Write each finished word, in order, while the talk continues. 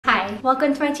Hi,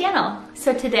 welcome to my channel.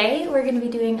 So today we're going to be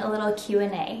doing a little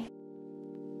Q&A.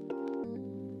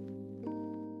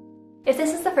 If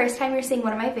this is the first time you're seeing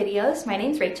one of my videos, my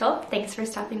name's Rachel. Thanks for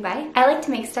stopping by. I like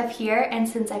to make stuff here, and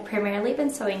since I've primarily been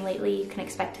sewing lately, you can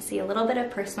expect to see a little bit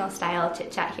of personal style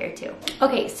chit chat here too.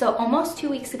 Okay, so almost 2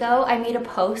 weeks ago, I made a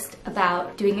post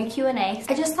about doing a Q&A.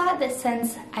 I just thought that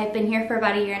since I've been here for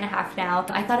about 1.5 years now,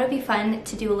 I thought it'd be fun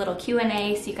to do a little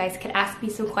Q&A so you guys could ask me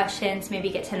some questions, maybe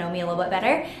get to know me a little bit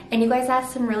better. And you guys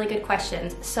asked some really good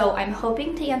questions, so I'm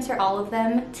hoping to answer all of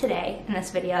them today in this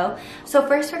video. So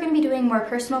first, we're going to be doing more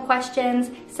personal questions.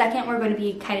 Second, we're going to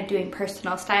be kind of doing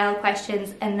personal style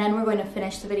questions, and then we're going to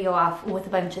finish the video off with a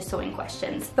bunch of sewing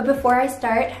questions. But before I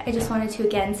start, I just wanted to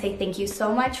again say thank you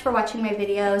so much for watching my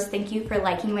videos. Thank you for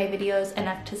liking my videos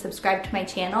enough to subscribe to my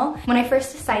channel. When I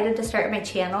first decided to start my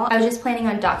channel, I was just planning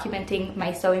on documenting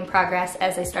my sewing progress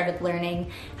as I started learning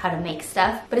how to make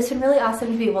stuff. But it's been really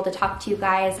awesome to be able to talk to you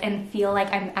guys and feel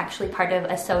like I'm actually part of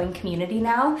a sewing community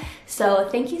now. So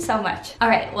thank you so much. All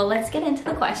right, well, let's get into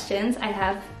the questions. I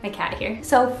have my cat here.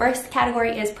 So first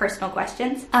category is personal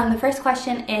questions. The first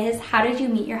question is, how did you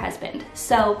meet your husband?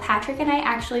 So Patrick and I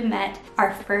actually met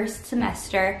our first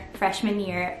semester freshman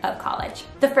year of college.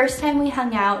 The first time we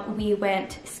hung out, we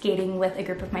went skating with a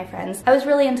group of my friends. I was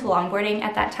really into longboarding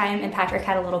at that time, and Patrick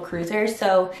had a little cruiser,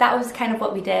 so that was kind of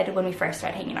what we did when we first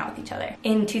started hanging out with each other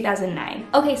in 2009.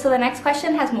 Okay, so the next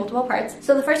question has multiple parts.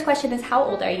 So the first question is, how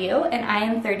old are you? And I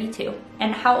am 32.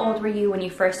 And how old were you when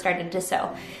you first started to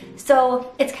sew?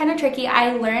 So it's kind of tricky.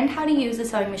 I learned how to use a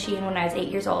sewing machine when I was 8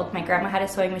 years old. My grandma had a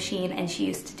sewing machine and she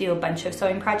used to do a bunch of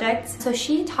sewing projects. So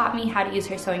she taught me how to use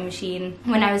her sewing machine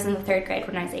when I was in the 3rd grade,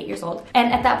 when I was 8 years old.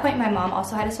 And at that point, my mom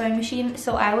also had a sewing machine.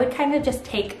 So I would kind of just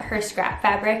take her scrap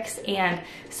fabrics and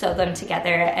sew them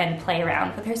together and play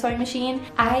around with her sewing machine.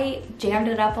 I jammed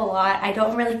it up a lot. I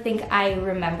don't really think I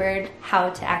remembered how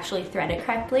to actually thread it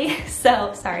correctly.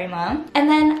 So sorry, Mom. And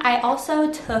then I also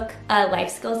took a life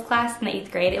skills class in the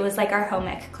 8th grade. It was like our home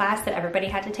ec class that everybody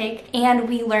had to take, and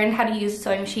we learned how to use a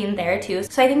sewing machine there too.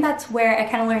 So I think that's where I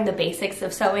kind of learned the basics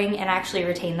of sewing and actually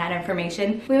retained that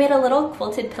information. We made a little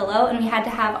quilted pillow and we had to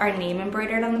have our name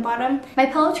embroidered on the bottom. My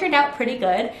pillow turned out pretty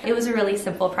good. It was a really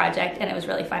simple project and it was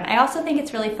really fun. I also think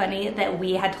it's really funny that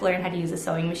we had to learn how to use a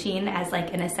sewing machine as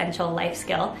like an essential life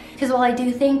skill, because while I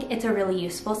do think it's a really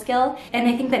useful skill, and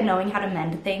I think that knowing how to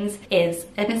mend things is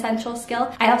an essential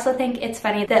skill, I also think it's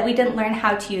funny that we didn't learn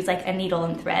how to use like a needle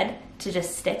and thread to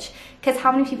just stitch, because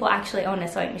how many people actually own a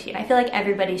sewing machine? I feel like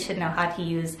everybody should know how to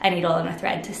use a needle and a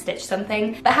thread to stitch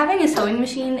something, but having a sewing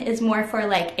machine is more for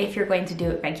like if you're going to do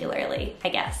it regularly, I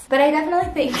guess. But I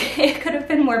definitely think it could have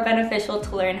been more beneficial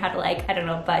to learn how to, like, I don't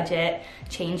know, budget,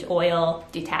 change oil,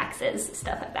 do taxes,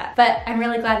 stuff like that. But I'm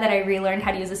really glad that I relearned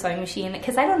how to use a sewing machine,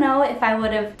 because I don't know if I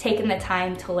would have taken the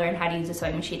time to learn how to use a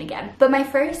sewing machine again. But my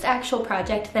first actual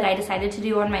project that I decided to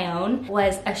do on my own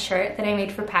was a shirt that I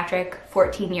made for Patrick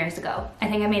 14 years ago. I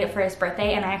think I made it for his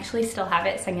birthday, and I actually still have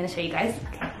it, so I'm gonna show you guys.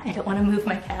 Okay. I don't want to move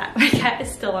my cat. My cat is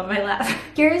still on my lap.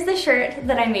 Here's the shirt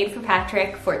that I made for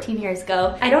Patrick 14 years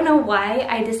ago. I don't know why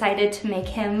I decided to make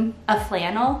him a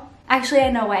flannel. Actually,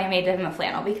 I know why I made him a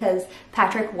flannel, because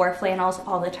Patrick wore flannels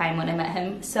all the time when I met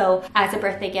him. So as a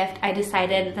birthday gift, I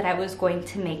decided that I was going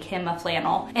to make him a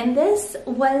flannel. And this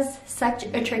was such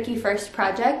a tricky first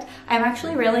project. I'm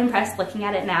actually really impressed looking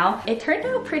at it now. It turned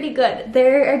out pretty good.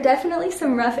 There are definitely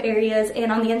some rough areas, and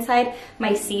on the inside,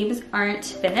 my seams aren't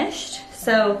finished.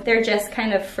 So they're just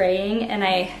kind of fraying, and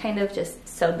I kind of just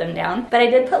sewed them down. But I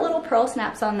did put little pearl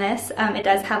snaps on this. It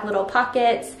does have little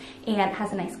pockets and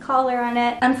has a nice collar on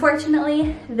it.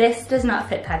 Unfortunately, this does not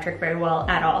fit Patrick very well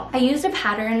at all. I used a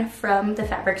pattern from the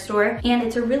fabric store, and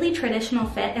it's a really traditional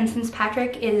fit, and since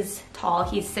Patrick is tall,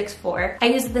 he's 6'4", I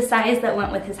used the size that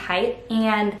went with his height,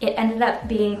 and it ended up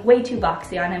being way too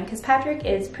boxy on him because Patrick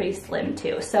is pretty slim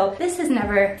too. So this has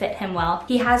never fit him well.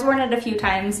 He has worn it a few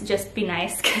times, just be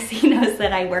nice, because he knows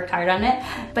that I worked hard on it,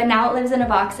 but now it lives in a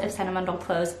box of sentimental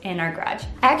clothes in our garage.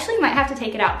 I actually might have to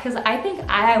take it out because I think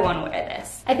I want to wear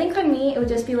this. I think on me it would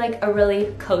just be like a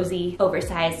really cozy,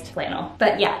 oversized flannel.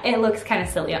 But yeah, it looks kind of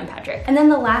silly on Patrick. And then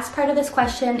the last part of this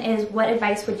question is, what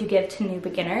advice would you give to new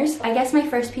beginners? I guess my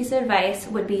first piece of advice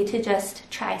would be to just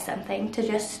try something, to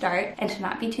just start, and to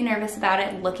not be too nervous about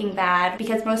it looking bad,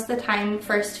 because most of the time,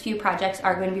 first few projects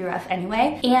are going to be rough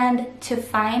anyway, and to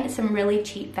find some really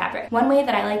cheap fabric. One way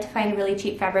that I like to find really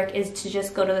cheap fabric is to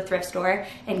just go to the thrift store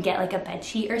and get like a bed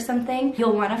sheet or something,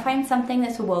 you'll want to find something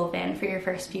that's woven for your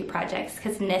first few projects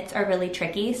because knits are really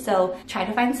tricky. So try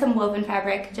to find some woven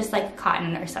fabric, just like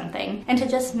cotton or something, and to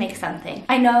just make something.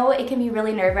 I know it can be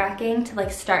really nerve-wracking to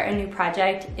like start a new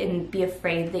project and be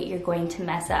afraid that you're going to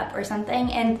mess up or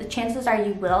something, and the chances are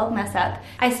you will mess up.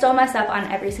 I still mess up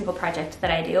on every single project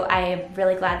that I do. I am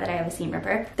really glad that I have a seam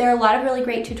ripper. There are a lot of really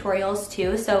great tutorials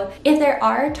too, so if there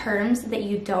are terms that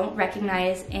you don't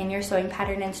recognize in your sewing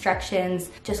pattern instructions,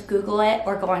 just Google it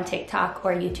or go on TikTok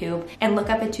or YouTube and look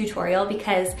up a tutorial,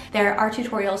 because there are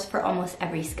tutorials for almost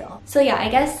every skill. So yeah, I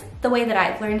guess the way that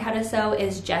I've learned how to sew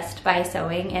is just by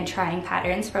sewing and trying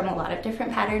patterns from a lot of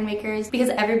different pattern makers, because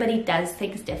everybody does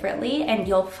things differently and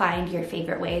you'll find your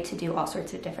favorite way to do all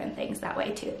sorts of different things that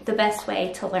way too. The best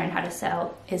way to learn how to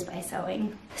sew is by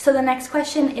sewing. So the next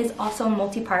question is also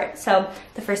multi-part. So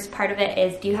the first part of it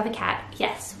is, do you have a cat?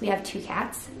 Yes, we have 2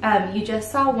 cats. You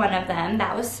just saw one of them,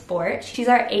 that was Sport. She's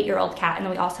our 8-year-old cat, and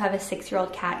then we also have a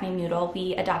 6-year-old cat named Noodle.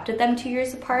 We adopted them 2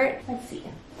 years apart. Let's see.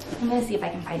 I'm gonna see if I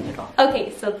can find Noodle.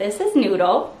 Okay, so this is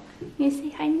Noodle. You say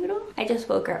hi, Noodle? I just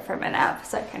woke her up from a nap,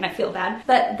 so I kind of feel bad.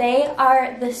 But they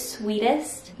are the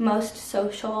sweetest, most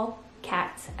social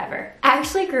cats ever. I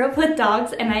actually grew up with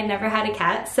dogs and I never had a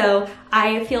cat, so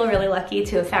I feel really lucky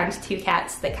to have found 2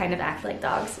 cats that kind of act like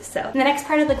dogs. So the next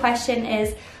part of the question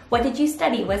is, what did you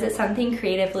study? Was it something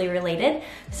creatively related?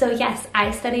 So yes,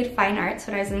 I studied fine arts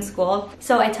when I was in school.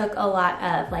 So I took a lot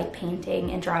of like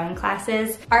painting and drawing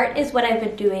classes. Art is what I've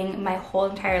been doing my whole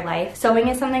entire life. Sewing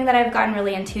is something that I've gotten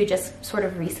really into just sort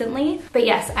of recently. But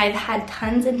yes, I've had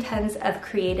tons and tons of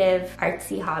creative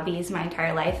artsy hobbies my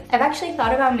entire life. I've actually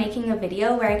thought about making a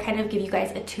video where I kind of give you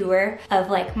guys a tour of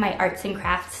like my arts and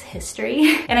crafts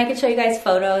history. And I could show you guys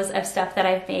photos of stuff that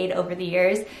I've made over the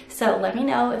years. So let me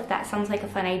know if that sounds like a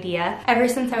fun idea. Ever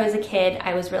since I was a kid,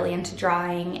 I was really into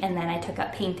drawing, and then I took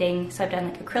up painting. So I've done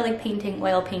like acrylic painting,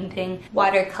 oil painting,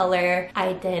 watercolor.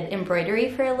 I did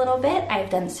embroidery for a little bit. I've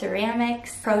done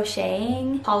ceramics,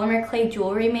 crocheting, polymer clay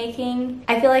jewelry making.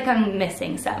 I feel like I'm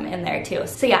missing some in there too.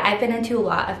 So yeah, I've been into a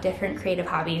lot of different creative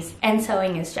hobbies, and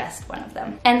sewing is just one of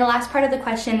them. And the last part of the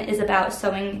question is about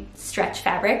sewing stretch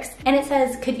fabrics. And it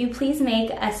says, could you please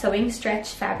make a sewing stretch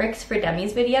fabrics for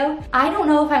dummies video? I don't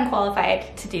know if I'm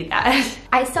qualified to do that.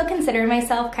 I still consider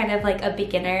myself kind of like a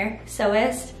beginner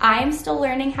sewist. I'm still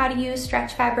learning how to use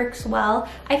stretch fabrics well.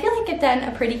 I feel like I've done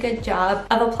a pretty good job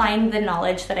of applying the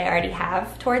knowledge that I already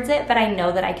have towards it, but I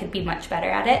know that I could be much better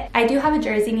at it. I do have a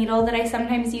jersey needle that I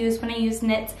sometimes use when I use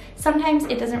knits. Sometimes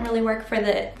it doesn't really work for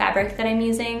the fabric that I'm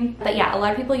using, but yeah, a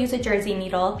lot of people use a jersey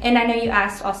needle. And I know you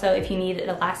asked also if you need an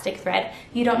elastic thread.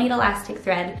 You don't need elastic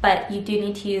thread, but you do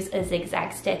need to use a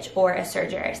zigzag stitch or a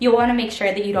serger. You'll want to make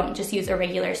sure that you don't just use a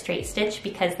regular straight stitch,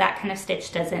 because that kind of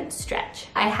stitch doesn't stretch.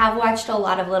 I have watched a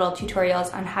lot of little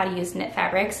tutorials on how to use knit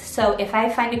fabrics, so if I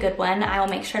find a good one, I will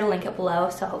make sure to link it below,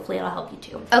 so hopefully it'll help you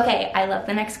too. Okay, I love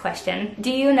the next question.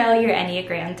 Do you know your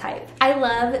Enneagram type? I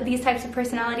love these types of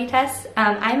personality tests.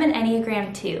 I'm an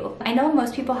Enneagram 2. I know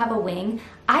most people have a wing.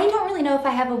 I don't really know if I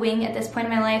have a wing at this point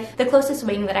in my life. The closest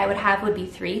wing that I would have would be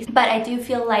 3, but I do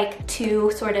feel like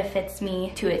 2 sort of fits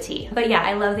me to a T. But yeah,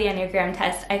 I love the Enneagram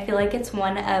test. I feel like it's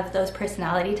one of those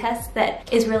personality tests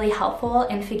that is really helpful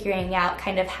in figuring out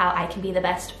kind of how I can be the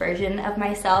best version of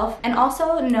myself, and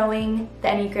also knowing the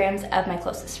Enneagrams of my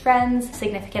closest friends,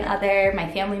 significant other,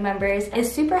 my family members is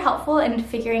super helpful in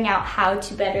figuring out how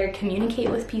to better communicate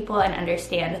with people and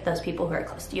understand those people who are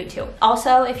close to you too.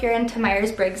 Also, if you're into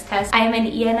Myers-Briggs test, I am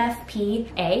an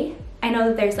ENFP-A. I know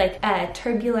that there's like a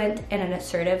turbulent and an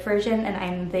assertive version, and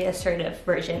I'm the assertive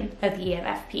version of the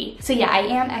ENFP. So yeah, I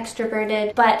am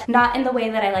extroverted, but not in the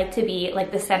way that I like to be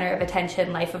like the center of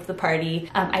attention, life of the party.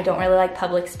 I don't really like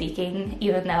public speaking,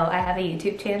 even though I have a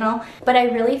YouTube channel, but I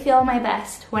really feel my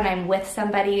best when I'm with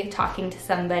somebody, talking to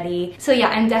somebody. So yeah,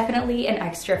 I'm definitely an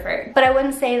extrovert, but I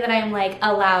wouldn't say that I'm like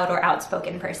a loud or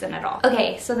outspoken person at all.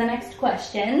 Okay, so the next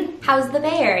question, how's the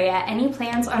Bay Area? Any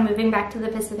plans on moving back to the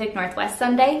Pacific Northwest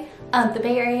someday? The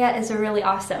Bay Area is really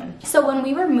awesome. So when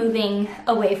we were moving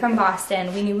away from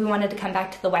Boston, we knew we wanted to come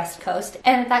back to the West Coast.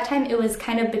 And at that time, it was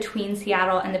kind of between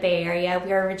Seattle and the Bay Area.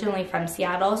 We were originally from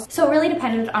Seattle. So it really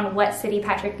depended on what city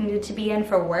Patrick needed to be in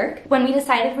for work. When we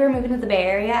decided we were moving to the Bay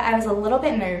Area, I was a little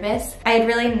bit nervous. I had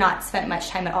really not spent much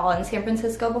time at all in San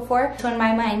Francisco before. So in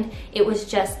my mind, it was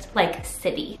just like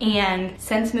city. And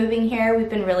since moving here, we've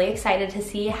been really excited to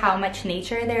see how much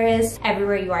nature there is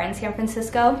everywhere you are in San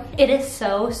Francisco. It is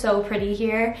so pretty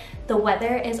here. The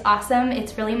weather is awesome.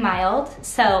 It's really mild.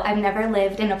 So I've never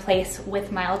lived in a place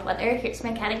with mild weather. Here's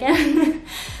my cat again.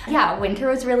 Yeah, winter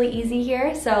was really easy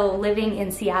here. So living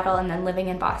in Seattle and then living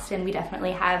in Boston, we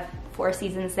definitely have 4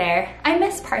 seasons there. I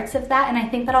miss parts of that, and I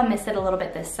think that I'll miss it a little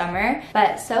bit this summer,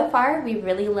 but so far we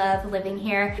really love living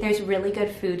here. There's really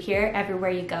good food here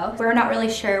everywhere you go. We're not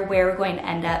really sure where we're going to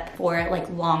end up for like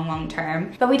long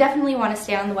term, but we definitely want to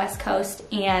stay on the West Coast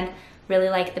and really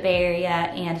like the Bay Area,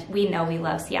 and we know we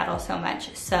love Seattle so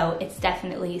much, so it's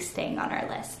definitely staying on our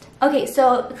list. Okay,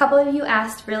 so a couple of you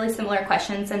asked really similar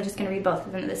questions. I'm just gonna read both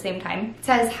of them at the same time. It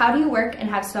says, how do you work and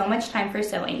have so much time for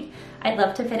sewing? I'd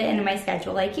love to fit it into my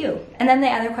schedule like you. And then the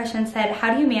other question said,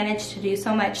 how do you manage to do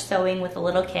so much sewing with a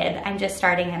little kid? I'm just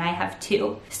starting and I have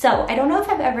 2. So I don't know if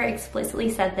I've ever explicitly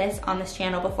said this on this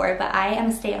channel before, but I am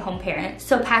a stay-at-home parent.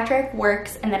 So Patrick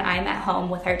works and then I'm at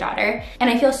home with our daughter. And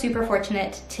I feel super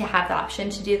fortunate to have the option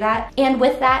to do that. And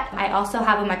with that, I also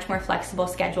have a much more flexible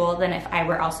schedule than if I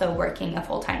were also working a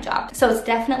full-time job. So it's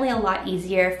definitely a lot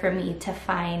easier for me to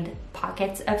find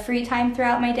pockets of free time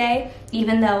throughout my day,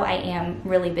 even though I am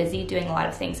really busy doing a lot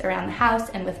of things around the house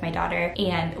and with my daughter.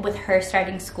 And with her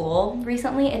starting school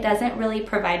recently, it doesn't really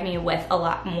provide me with a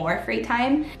lot more free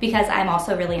time because I'm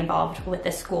also really involved with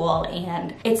the school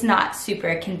and it's not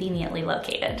super conveniently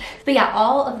located. But yeah,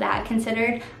 all of that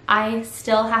considered, I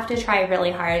still have to try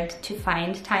really hard to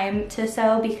find time to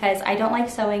sew because I don't like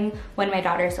sewing when my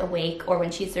daughter's awake or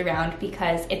when she's around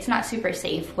because it's not super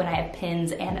safe when I have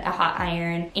pins and a hot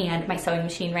iron and my sewing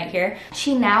machine right here.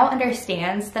 She now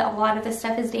understands that a lot of this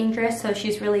stuff is dangerous, so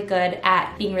she's really good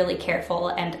at being really careful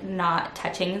and not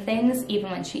touching things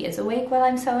even when she is awake while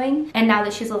I'm sewing. And now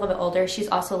that she's a little bit older, she's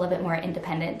also a little bit more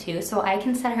independent too, so I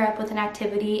can set her up with an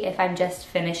activity if I'm just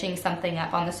finishing something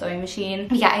up on the sewing machine.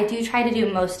 Yeah, I do try to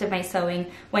do most of my sewing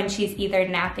when she's either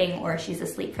napping or she's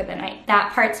asleep for the night.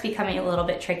 That part's becoming a little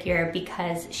bit trickier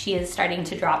because she is starting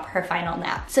to drop her final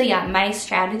nap. So yeah, my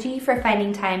strategy for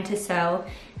finding time to sew,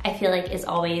 I feel like, is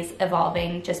always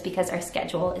evolving just because our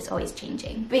schedule is always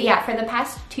changing. But yeah, for the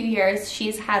past 2 years,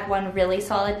 she's had one really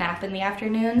solid nap in the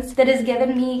afternoons that has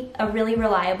given me a really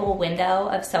reliable window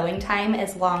of sewing time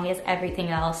as long as everything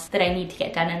else that I need to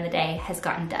get done in the day has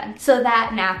gotten done. So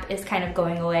that nap is kind of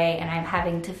going away and I'm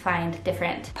having to find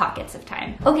different pockets of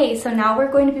time. Okay, so now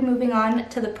we're going to be moving on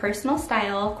to the personal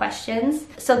style questions.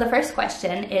 So the first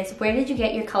question is, where did you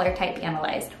get your color type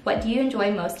analyzed? What do you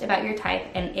enjoy most about your type?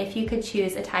 And if you could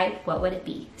choose a type, what would it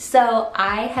be? So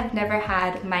I have never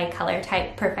had my color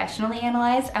type professionally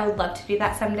analyzed. I would love to do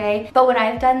that someday. But what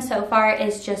I've done so far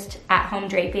is just at-home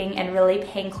draping and really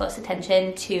paying close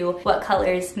attention to what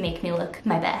colors make me look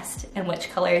my best and which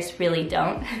colors really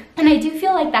don't. And I do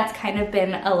feel like that's kind of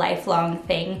been a lifelong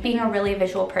thing. Being a really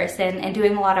visual person and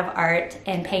doing a lot of art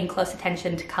and paying close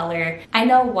attention to color, I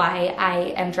know why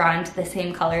I am drawn to the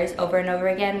same colors over and over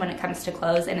again when it comes to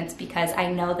clothes, and it's because I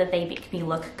know that they make me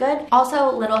look good.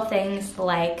 Also, little things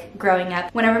like growing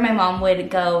up, whenever my mom would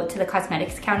go to the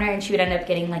cosmetics counter and she would end up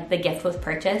getting like the gift with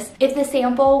purchase, if the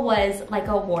sample was like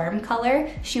a warm color,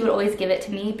 she would always give it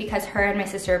to me because her and my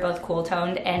sister are both cool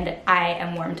toned and I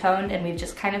am warm toned, and we've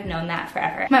just kind of known that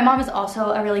forever. My mom is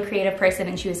also a really creative person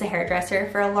and she was a hairdresser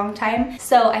for a long time,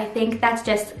 so I think that's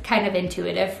just kind of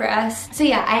intuitive for us. So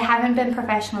yeah, I haven't been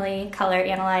professionally color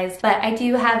analyzed, but I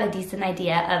do have a decent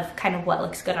idea of kind of what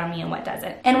looks good on me and what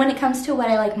doesn't. And when it comes to what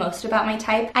I like most about my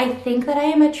type, I think that I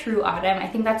am a true autumn. I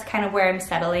think that's kind of where I'm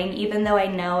settling, even though I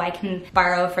know I can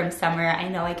borrow from summer. I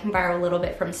know I can borrow a little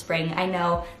bit from spring. I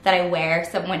know that I wear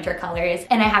some winter colors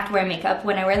and I have to wear makeup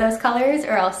when I wear those colors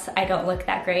or else I don't look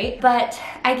that great. But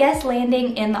I guess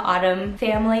landing in the autumn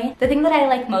family, the thing that I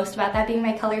like most about that being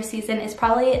my color season is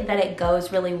probably that it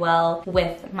goes really well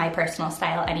with my personal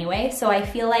style anyway. So I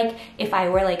feel like if I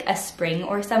were like a spring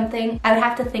or something, I would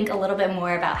have to think a little bit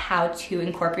more about how to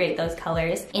incorporate those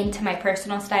colors into my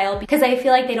personal style because I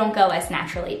feel like they don't go as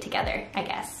naturally together, I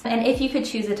guess. And if you could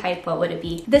choose a type, what would it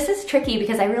be? This is tricky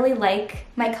because I really like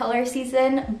my color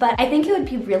season, but I think it would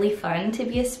be really fun to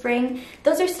be a spring.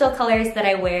 Those are still colors that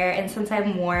I wear, and since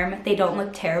I'm warm, they don't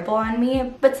look terrible on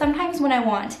me. But sometimes when I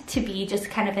want to be just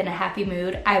kind of in a happy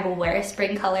mood, I will wear a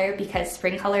spring color because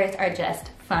spring colors are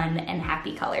just fun and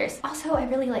happy colors. Also, I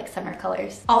really like summer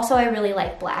colors. Also, I really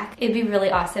like black. It'd be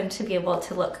really awesome to be able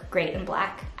to look great in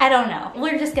black. I don't know.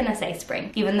 We're just gonna say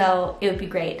spring, even though it would be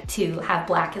great to have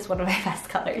black as one of my best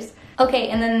colors. Okay,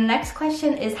 and then the next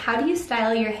question is, how do you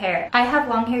style your hair? I have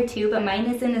long hair too, but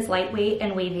mine isn't as lightweight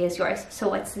and wavy as yours, so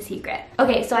what's the secret?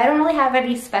 Okay, so I don't really have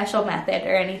any special method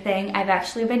or anything. I've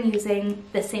actually been using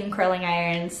the same curling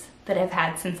irons that I've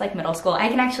had since like middle school. I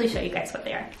can actually show you guys what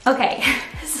they are. Okay,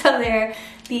 so they're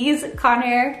these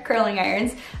Conair curling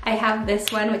irons. I have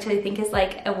this one, which I think is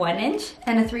like a 1 inch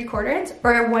and a 3/4 inch,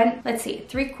 or a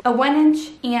 1 inch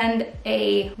and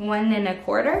a 1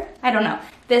 1/4. I don't know.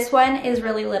 This one is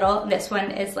really little. This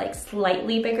one is like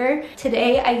slightly bigger.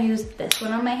 Today I used this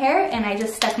one on my hair, and I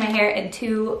just stuck my hair in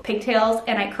 2 pigtails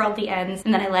and I curled the ends,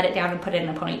 and then I let it down and put it in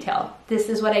a ponytail. This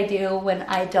is what I do when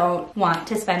I don't want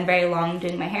to spend very long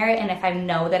doing my hair, and if I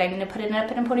know that I'm gonna put it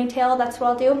up in a ponytail, that's what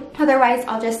I'll do. Otherwise,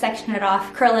 I'll just section it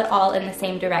off, curl it all in the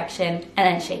same direction, and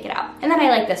then shake it out. And then I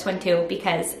like this one too,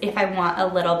 because if I want a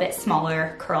little bit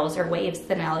smaller curls or waves,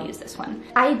 then I'll use this one.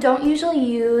 I don't usually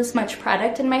use much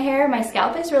product in my hair. My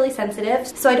scalp is really sensitive,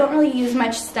 so I don't really use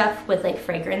much stuff with like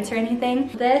fragrance or anything.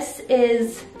 This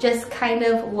is just kind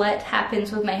of what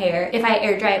happens with my hair if I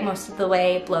air dry it most of the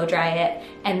way, blow dry it,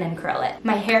 and then curl it.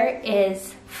 My hair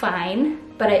is fine,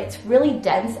 but it's really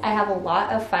dense. I have a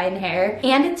lot of fine hair,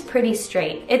 and it's pretty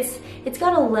straight. It's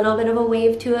got a little bit of a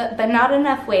wave to it, but not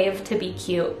enough wave to be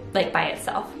cute like by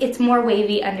itself. It's more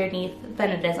wavy underneath than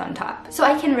it is on top. So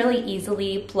I can really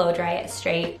easily blow dry it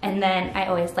straight, and then I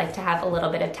always like to have a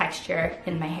little bit of texture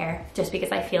in my hair just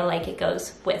because I feel like it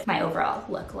goes with my overall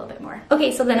look a little bit more.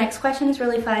 Okay, so the next question is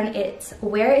really fun. It's,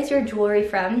 where is your jewelry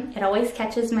from? It always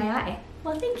catches my eye.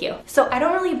 Well, thank you. So I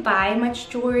don't really buy much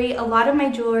jewelry. A lot of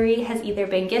my jewelry has either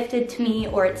been gifted to me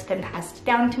or it's been passed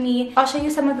down to me. I'll show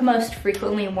you some of the most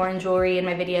frequently worn jewelry in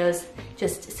my videos,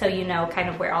 just so you know kind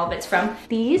of where all of it's from.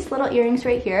 These little earrings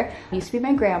right here used to be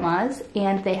my grandma's,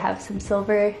 and they have some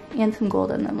silver and some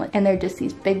gold in them, and they're just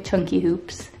these big chunky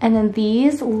hoops. And then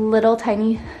these little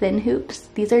tiny thin hoops,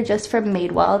 these are just from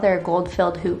Madewell. They're a gold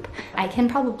filled hoop. I can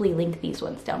probably link these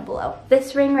ones down below.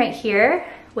 This ring right here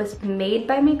was made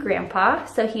by my grandpa,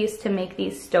 so he used to make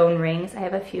these stone rings. I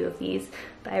have a few of these,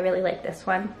 but I really like this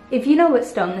one. If you know what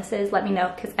stone this is, let me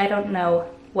know, because I don't know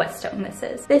what stone this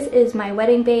is. This is my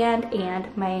wedding band and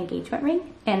my engagement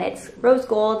ring, and it's rose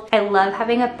gold. I love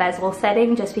having a bezel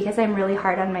setting just because I'm really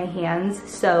hard on my hands,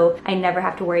 so I never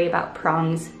have to worry about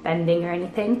prongs bending or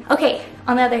anything. Okay,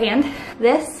 on the other hand,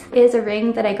 this is a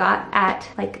ring that I got at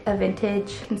like a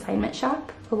vintage consignment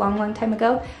shop a long time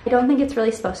ago. I don't think it's really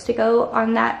supposed to go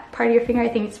on that part of your finger. I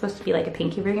think it's supposed to be like a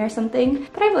pinky ring or something,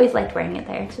 but I've always liked wearing it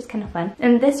there. It's just kind of fun.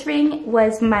 And this ring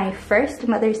was my first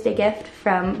Mother's Day gift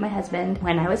from my husband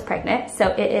when I was pregnant. So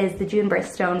it is the June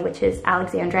birthstone, which is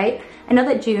alexandrite. I know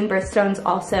that June birthstone's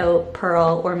also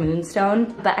pearl or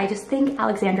moonstone, but I just think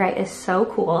alexandrite is so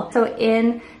cool. So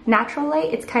in natural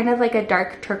light, it's kind of like a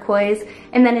dark turquoise,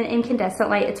 and then in incandescent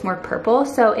light, it's more purple.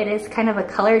 So it is kind of a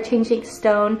color changing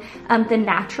stone. The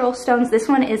natural stones, this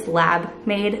one is lab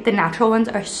made. The natural ones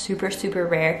are super, super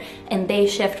rare, and they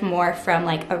shift more from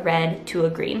like a red to a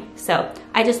green. So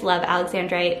I just love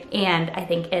alexandrite, and I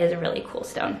think it is a really cool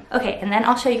stone. Okay, and then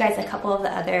I'll show you guys a couple of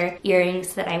the other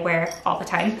earrings that I wear all the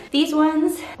time. These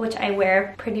ones, which I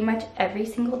wear pretty much every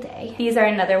single day. These are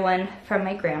another one from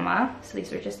my grandma. So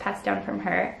these were just passed down from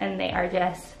her, and they are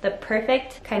just the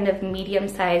perfect kind of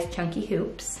medium-sized chunky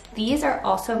hoops. These are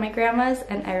also my grandma's,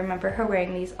 and I remember her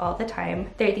wearing these all the time.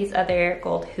 They're these other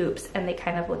gold hoops, and they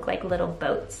kind of look like little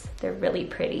boats. They're really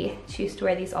pretty. She used to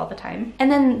wear these all the time.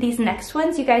 And then these next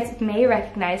ones you guys may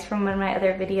recognize from one of my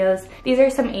other videos. These are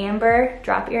some amber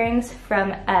drop earrings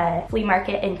from a flea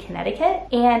market in Connecticut,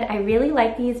 and I really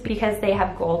like these because they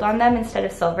have gold on them instead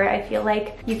of silver. I feel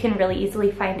like you can really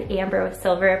easily find amber with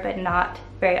silver, but not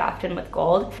very often with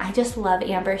gold. I just love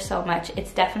amber so much.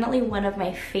 It's definitely one of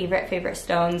my favorite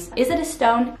stones. Is it a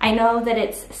stone? I know that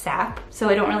it's sap, so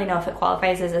I don't really know if it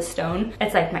qualifies as a stone.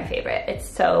 It's like my favorite. It's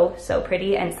so, so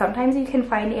pretty, and sometimes you can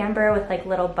find amber with like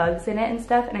little bugs in it and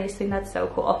stuff, and I just think that's so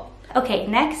cool. Okay,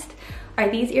 next are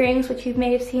these earrings, which you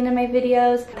may have seen in my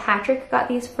videos. Patrick got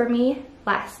these for me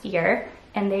last year,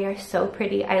 and they are so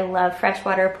pretty. I love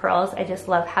freshwater pearls. I just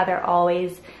love how they're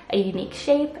always a unique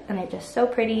shape, and they're just so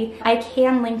pretty. I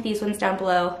can link these ones down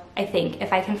below. I think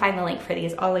if I can find the link for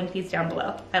these, I'll link these down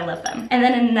below. I love them. And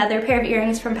then another pair of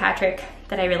earrings from Patrick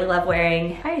that I really love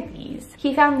wearing are these.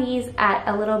 He found these at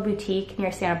a little boutique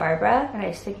near Santa Barbara, and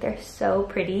I just think they're so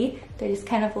pretty. They're just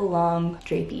kind of a long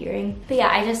drapey earring. But yeah,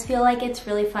 I just feel like it's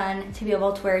really fun to be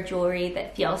able to wear jewelry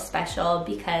that feels special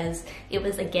because it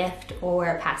was a gift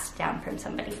or passed down from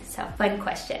somebody. So fun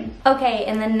question. Okay,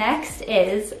 and the next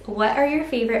is, what are your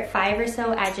favorite 5 or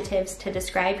so adjectives to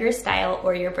describe your style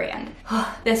or your brand?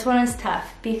 This one is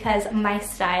tough because my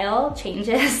style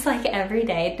changes like every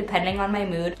day depending on my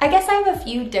mood. I guess I have a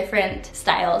few different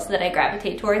styles that I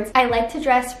gravitate towards. I like to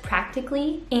dress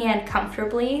practically and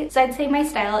comfortably, so I'd say my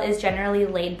style is generally generally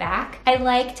laid back. I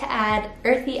like to add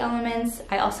earthy elements.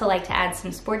 I also like to add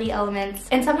some sporty elements.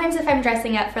 And sometimes if I'm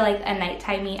dressing up for like a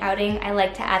nighttime-y outing, I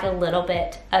like to add a little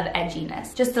bit of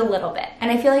edginess, just a little bit. And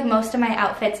I feel like most of my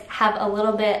outfits have a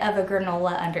little bit of a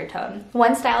granola undertone.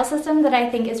 One style system that I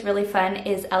think is really fun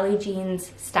is Ellie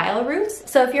Jean's Style Roots.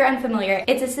 So if you're unfamiliar,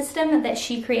 it's a system that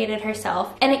she created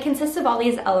herself, and it consists of all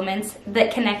these elements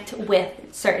that connect with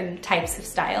certain types of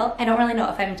style. I don't really know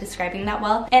if I'm describing that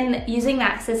well. And using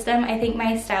that system, I think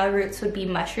my style roots would be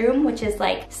mushroom, which is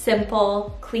like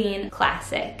simple, clean,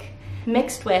 classic,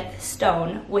 mixed with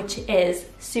stone, which is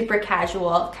super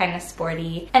casual, kind of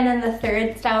sporty. And then the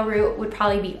third style root would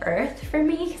probably be earth for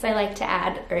me, because I like to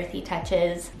add earthy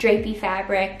touches, drapey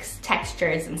fabrics,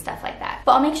 textures, and stuff like that.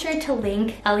 But I'll make sure to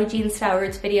link Ellie Jean's Style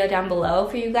Roots video down below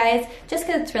for you guys, just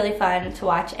because it's really fun to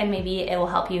watch and maybe it will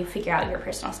help you figure out your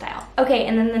personal style. Okay,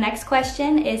 and then the next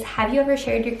question is, have you ever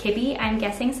shared your Kibbe? I'm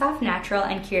guessing soft natural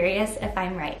and curious if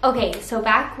I'm right. Okay, so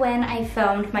back when I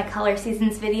filmed my color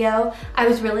seasons video, I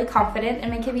was really confident in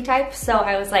my Kibbe type, so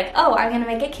I was like, oh, I'm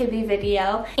gonna make a Kibbe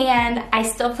video, and I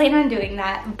still plan on doing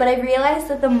that. But I realized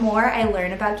that the more I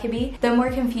learn about Kibbe, the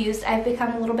more confused I've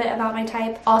become a little bit about my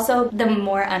type. Also, the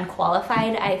more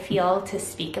unqualified I feel to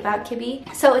speak about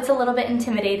Kibbe. So it's a little bit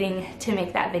intimidating to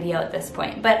make that video at this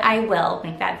point, but I will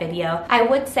make that video. I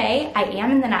would say I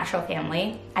am in the natural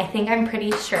family. I think I'm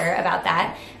pretty sure about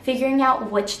that. Figuring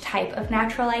out which type of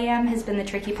natural I am has been the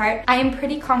tricky part. I am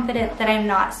pretty confident that I'm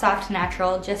not soft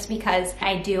natural, just because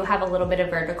I do have a little bit of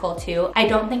vertical too. I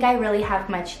don't think I really have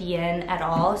much yin at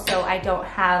all, so I don't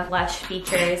have lush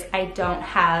features. I don't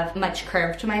have much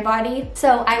curve to my body.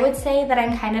 So I would say that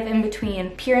I'm kind of in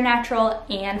between pure natural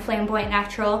and flamboyant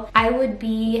natural. I would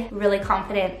be really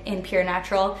confident in pure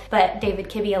natural, but David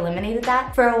Kibbe eliminated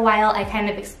that. For a while, I kind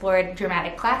of explored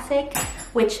dramatic classic,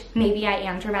 which maybe I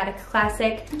am dramatic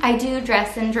classic. I do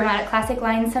dress in dramatic classic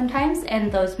lines sometimes,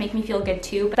 and those make me feel good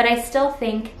too, but I still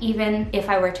think even if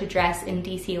I were to dress in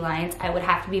DC lines, I would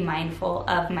have to be mindful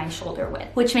of my shoulder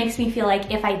width, which makes me feel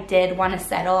like if I did want to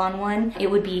settle on one,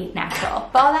 it would be natural.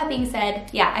 But all that being said,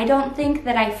 yeah, I don't think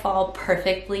that I fall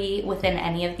perfectly within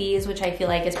any of these, which I feel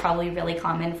like is probably really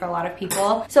common for a lot of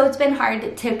people. So it's been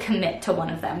hard to commit to one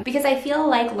of them, because I feel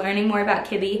like learning more about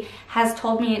Kibbe has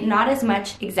told me not as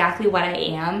much exactly what I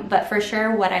am, but for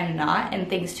sure what I'm not and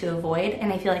things to avoid,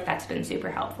 and I feel like that's been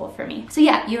super helpful for me. So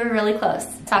yeah, you were really close.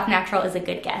 Soft natural is a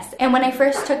good guess. And when I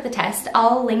first took the test,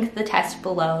 I'll link the test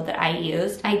below that I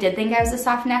used. I did think I was a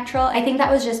soft natural. I think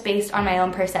that was just based on my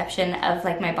own perception of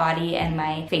like my body and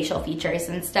my facial features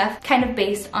and stuff, kind of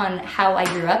based on how I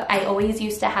grew up. I always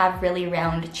used to have really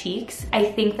round cheeks. I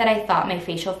think that I thought my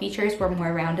facial features were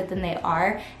more rounded than they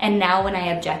are, and now when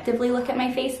I objectively look at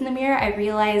my face in the mirror, I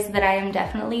realize that I am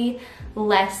definitely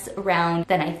less round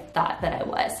than I thought that I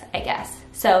was, I guess.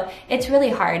 So it's really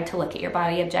hard to look at your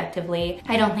body objectively.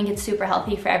 I don't think it's super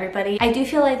healthy for everybody. I do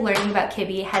feel like learning about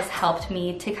Kibbe has helped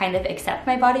me to kind of accept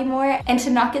my body more and to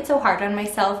not get so hard on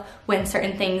myself when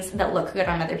certain things that look good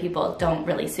on other people don't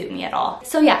really suit me at all.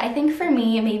 So yeah, I think for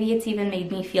me, maybe it's even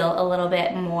made me feel a little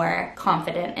bit more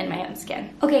confident in my own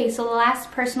skin. Okay, so the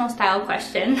last personal style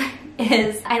question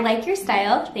is, I like your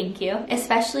style, thank you,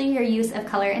 especially your use of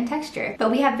color and texture,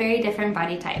 but we have very different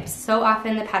body types. So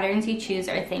often the patterns you choose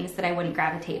are things that I wouldn't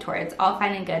gravitate towards. All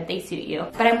fine and good, they suit you.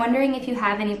 But I'm wondering if you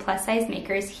have any plus size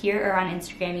makers here or on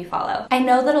Instagram you follow. I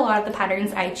know that a lot of the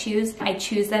patterns I choose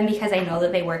them because I know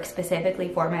that they work specifically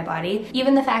for my body.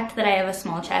 Even the fact that I have a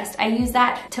small chest, I use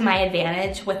that to my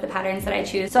advantage with the patterns that I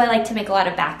choose. So I like to make a lot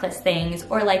of backless things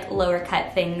or like lower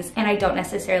cut things, and I don't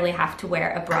necessarily have to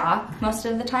wear a bra most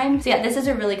of the time. So yeah, this is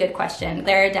a really good question.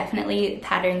 There are definitely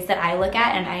patterns that I look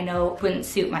at and I know wouldn't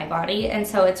suit my body, and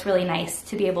so it's really nice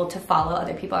to be able to follow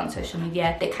other people on social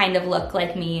media that kind of look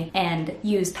like me and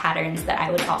use patterns that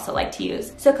I would also like to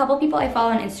use. So a couple people I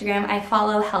follow on Instagram, I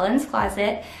follow Helen's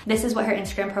Closet. This is what her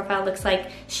Instagram profile looks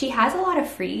like. She has a lot of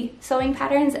free sewing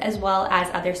patterns as well as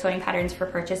other sewing patterns for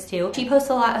purchase too. She posts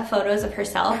a lot of photos of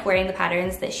herself wearing the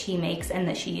patterns that she makes and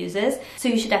that she uses, so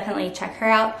you should definitely check her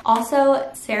out. Also,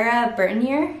 Sarah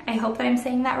Bernier, I hope that I'm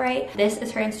saying that right. This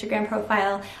is her Instagram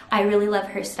profile. I really love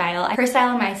her style. Her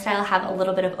style and my style have a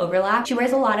little bit of overlap. She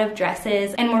wears a lot of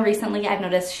dresses, and more recently I've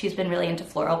noticed she's been really into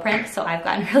floral print, so I've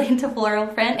gotten really into floral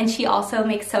print, and she also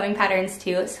makes sewing patterns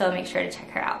too, so make sure to check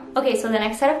her out. Okay, so the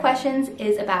next set of questions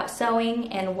is about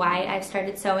sewing and why I've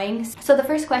started sewing. So the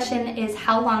first question is,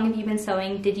 how long have you been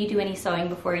sewing? Did you do any sewing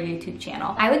before your YouTube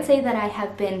channel? I would say that I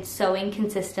have been sewing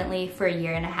consistently for a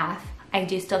year and a half. I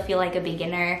do still feel like a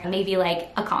beginner, maybe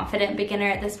like a confident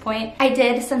beginner at this point. I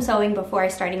did some sewing before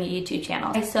starting a YouTube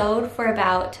channel. I sewed for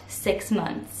about 6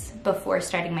 months before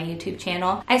starting my YouTube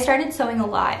channel. I started sewing a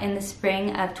lot in the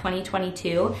spring of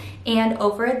 2022, and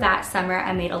over that summer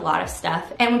I made a lot of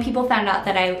stuff. And when people found out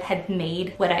that I had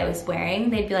made what I was wearing,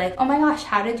 they'd be like, oh my gosh,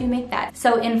 how did you make that?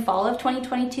 So in fall of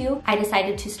 2022, I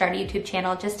decided to start a YouTube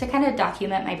channel just to kind of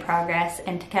document my progress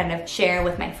and to kind of share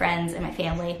with my friends and my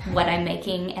family what I'm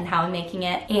making and how I'm making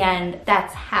it. And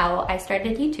that's how I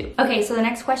started YouTube. Okay, so the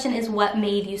next question is, what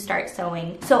made you start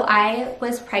sewing? So I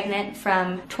was pregnant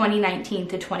from 2019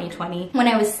 to 2020. When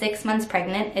I was 6 months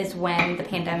pregnant is when the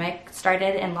pandemic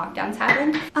started and lockdowns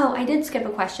happened. Oh, I did skip a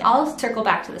question. I'll circle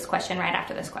back to this question right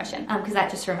after this question because that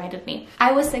just reminded me.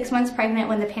 I was 6 months pregnant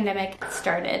when the pandemic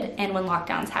started and when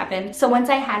lockdowns happened. So once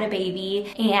I had a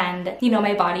baby and, you know,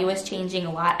 my body was changing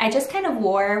a lot, I just kind of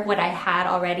wore what I had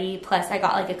already, plus I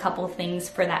got like a couple things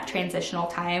for that transitional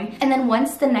time. And then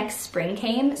once the next spring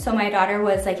came, so my daughter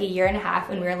was like a year and a half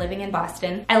and we were living in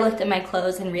Boston, I looked at my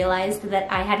clothes and realized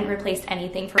that I hadn't replaced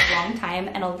anything for a long time,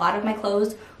 and a lot of my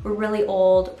clothes were really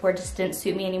old or just didn't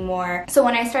suit me anymore. So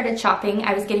when I started shopping,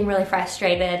 I was getting really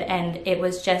frustrated and it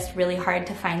was just really hard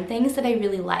to find things that I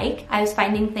really like. I was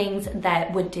finding things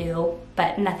that would do,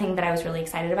 but nothing that I was really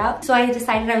excited about. So I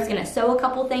decided I was gonna sew a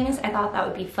couple things. I thought that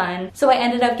would be fun. So I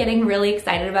ended up getting really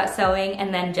excited about sewing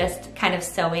and then just kind of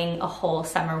sewing a whole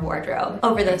summer wardrobe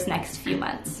over those next few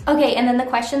months. Okay, and then the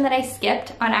question that I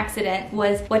skipped on accident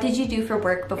was, what did you do for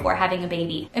work before having a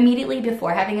baby? Immediately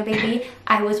before having a baby,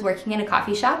 I was working in a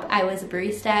coffee shop. I was a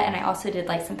barista, and I also did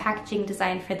like some packaging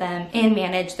design for them and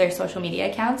managed their social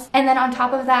media accounts. And then on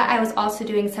top of that, I was also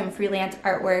doing some freelance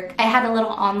artwork. I had a little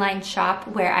online shop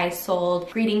where I sold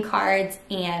greeting cards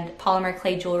and polymer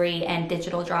clay jewelry and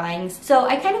digital drawings. So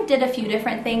I kind of did a few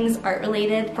different things art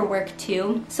related for work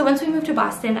too. So once we moved to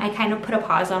Boston, I kind of put a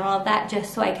pause on all of that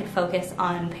just so I could focus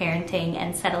on parenting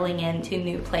and settling into a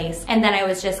new place. And then I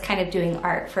was just kind of doing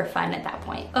art for fun at that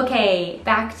point. Okay,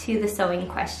 back to the sewing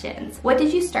questions. What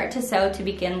did you start to sew to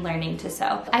begin learning to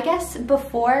sew? I guess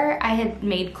before I had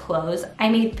made clothes, I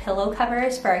made pillow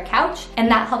covers for a couch, and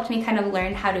that helped me kind of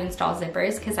learn how to install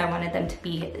zippers because I wanted them to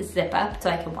be zip up so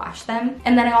I could wash them.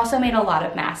 And then I also made a lot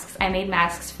of masks. I made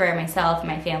masks for myself,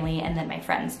 my family, and then my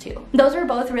friends too. Those were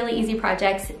both really easy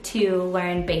projects to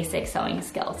learn basic sewing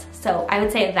skills. So I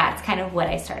would say that's kind of what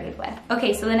I started with.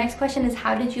 Okay, so the next question is,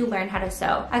 how did you learn how to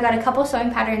sew? I got a couple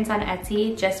sewing patterns on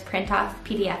Etsy, just print off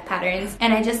PDF patterns,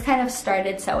 and I just kind of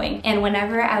started sewing. And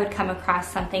whenever I would come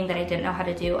across something that I didn't know how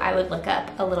to do, I would look up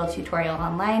a little tutorial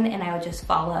online and I would just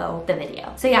follow the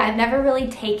video. So yeah, I've never really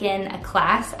taken a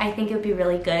class. I think it would be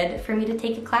really good for me to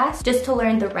take a class just to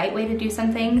learn the right way to do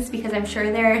some things, because I'm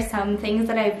sure there are some things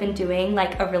that I've been doing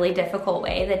like a really difficult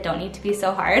way that don't need to be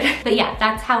so hard. But yeah,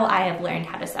 that's how I have learned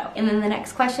how to sew. And then the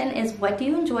next question is, what do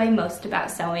you enjoy most about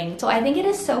sewing? So I think it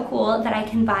is so cool that I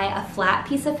can buy a flat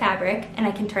piece of fabric and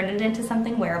I can turn it into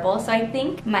something wearable. So I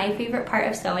think my favorite part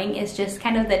of sewing is just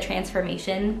kind of the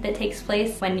transformation that takes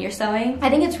place when you're sewing. I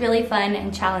think it's really fun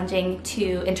and challenging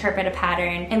to interpret a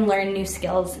pattern and learn new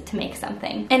skills to make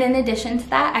something. And in addition to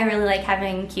that, I really like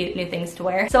having cute new things to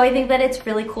wear. So I think that it's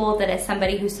really cool that as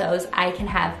somebody who sews, I can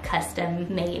have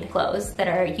custom made clothes that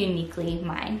are uniquely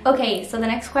mine. Okay, so the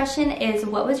next question is,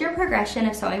 what was your progression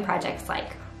of sewing projects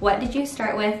like? What did you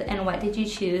start with and what did you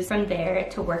choose from there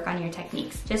to work on your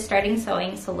techniques? Just starting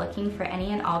sewing, so looking for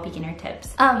any and all beginner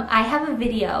tips. I have a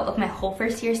video of my whole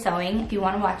first year sewing. If you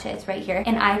want to watch it, it's right here.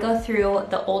 And I go through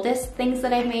the oldest things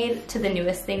that I've made to the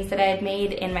newest things that I've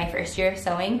made in my first year of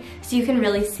sewing. So you can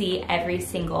really see every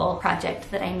single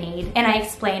project that I made. And I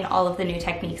explain all of the new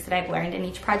techniques that I've learned in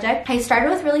each project. I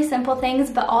started with really simple things,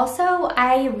 but also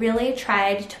I really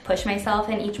tried to push myself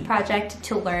in each project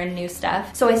to learn new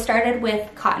stuff. So I started with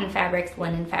cotton fabrics,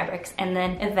 linen fabrics, and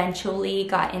then eventually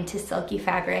got into silky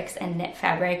fabrics and knit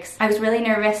fabrics. I was really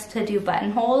nervous to do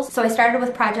buttonholes, so I started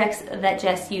with projects that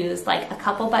just used like a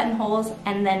couple buttonholes,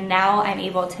 and then now I'm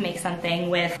able to make something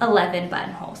with 11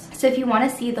 buttonholes. So if you want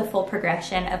to see the full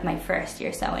progression of my first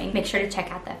year sewing, make sure to check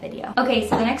out that video. Okay,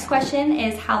 so the next question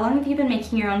is, how long have you been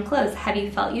making your own clothes? Have you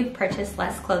felt you've purchased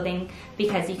less clothing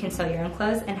because you can sew your own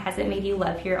clothes, and has it made you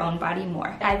love your own body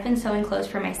more? I've been sewing clothes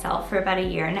for myself for about a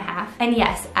year and a half, and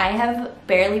yes, I have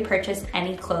barely purchased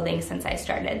any clothing since I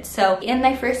started. So in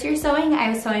my first year sewing, I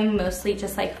was sewing mostly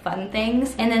just like fun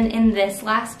things, and then in this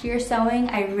last year sewing,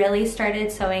 I really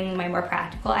started sewing my more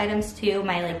practical items too,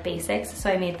 my like basics. So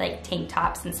I made like tank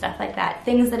tops and stuff like that,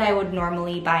 things that I would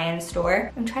normally buy in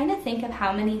store. I'm trying to think of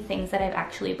how many things that I've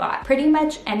actually bought. Pretty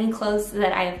much any clothes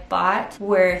that I've bought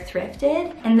were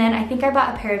thrifted, and then I think I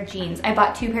bought a pair of jeans. I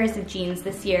bought 2 pairs of jeans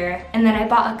this year, and then I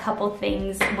bought a couple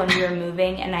things when we were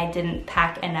moving and I didn't pack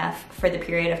back enough for the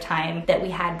period of time that we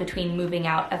had between moving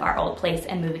out of our old place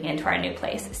and moving into our new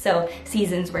place. So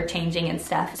seasons were changing and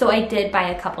stuff. So I did buy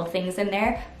a couple things in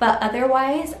there, but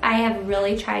otherwise I have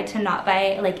really tried to not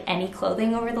buy like any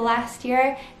clothing over the last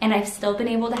year, and I've still been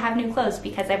able to have new clothes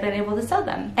because I've been able to sew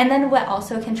them. And then what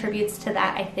also contributes to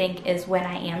that, I think, is when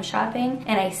I am shopping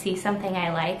and I see something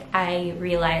I like, I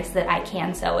realize that I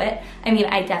can sew it. I mean,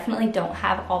 I definitely don't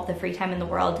have all the free time in the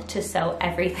world to sew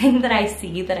everything that I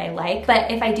see that I like,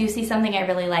 but if I do see something I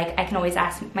really like, I can always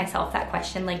ask myself that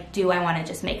question, like, do I want to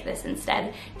just make this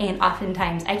instead? And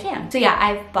oftentimes I can. So yeah,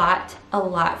 I've bought a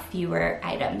lot fewer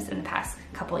items in the past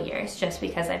couple years just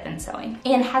because I've been sewing.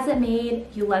 And has it made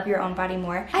you love your own body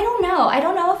more? I don't know. I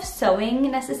don't know if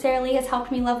sewing necessarily has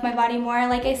helped me love my body more.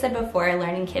 Like I said before,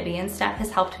 learning Kibbe and stuff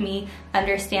has helped me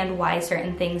understand why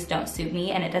certain things don't suit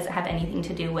me, and it doesn't have anything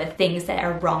to do with things that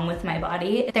are wrong with my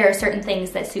body. There are certain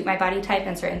things that suit my body type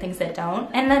and certain things that don't.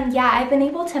 And then yeah, I've been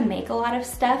able to make a lot of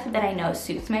stuff that I know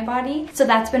suits my body. So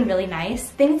that's been really nice.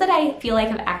 Things that I feel like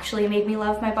have actually made me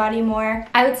love my body more,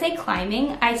 I would say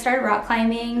climbing. I started rock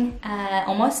climbing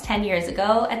almost 10 years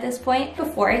ago at this point.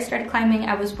 Before I started climbing,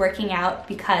 I was working out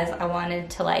because I wanted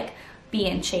to like be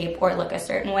in shape or look a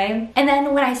certain way. And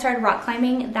then when I started rock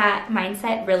climbing, that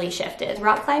mindset really shifted.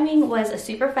 Rock climbing was a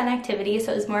super fun activity,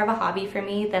 so it was more of a hobby for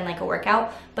me than like a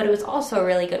workout, but it was also a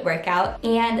really good workout.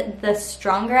 And the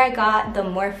stronger I got, the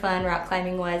more fun rock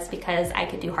climbing was because I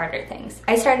could do harder things.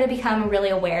 I started to become really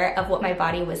aware of what my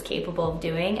body was capable of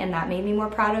doing, and that made me more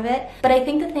proud of it. But I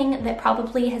think the thing that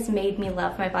probably has made me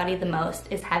love my body the most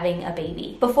is having a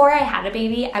baby. Before I had a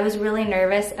baby, I was really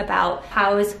nervous about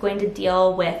how I was going to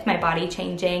deal with my body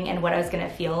changing and what I was gonna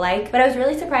feel like. But I was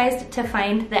really surprised to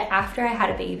find that after I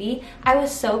had a baby, I was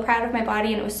so proud of my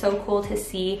body, and it was so cool to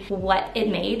see what it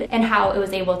made and how it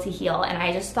was able to heal. And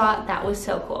I just thought that was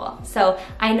so cool. So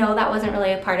I know that wasn't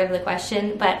really a part of the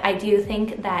question, but I do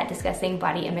think that discussing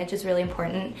body image is really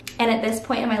important. And at this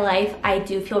point in my life, I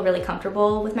do feel really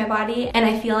comfortable with my body, and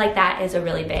I feel like that is a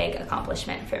really big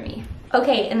accomplishment for me.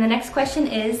 Okay, and the next question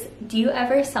is, do you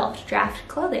ever self-draft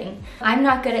clothing? I'm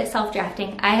not good at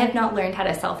self-drafting. I have not learned how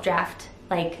to self-draft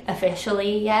like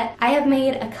officially yet. I have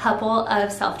made a couple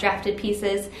of self-drafted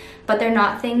pieces, but they're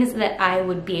not things that I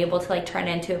would be able to like turn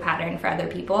into a pattern for other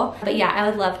people. But yeah, I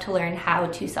would love to learn how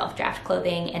to self-draft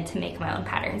clothing and to make my own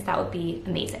patterns. That would be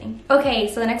amazing.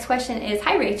 Okay, so the next question is,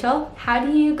 hi Rachel, how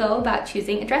do you go about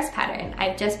choosing a dress pattern?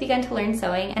 I've just begun to learn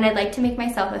sewing and I'd like to make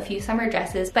myself a few summer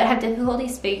dresses, but have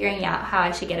difficulties figuring out how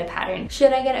I should get a pattern.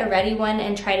 Should I get a ready one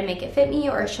and try to make it fit me,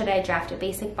 or should I draft a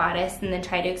basic bodice and then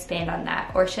try to expand on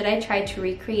that? Or should I try to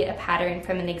recreate a pattern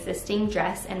from an existing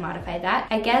dress and modify that?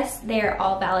 I guess they're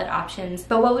all valid options,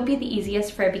 but what would be the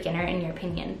easiest for a beginner in your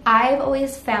opinion? I've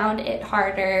always found it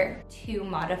harder to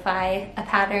modify a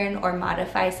pattern or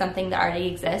modify something that already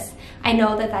exists. I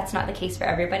know that that's not the case for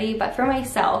everybody, but for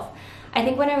myself, I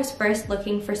think when I was first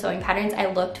looking for sewing patterns,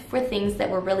 I looked for things that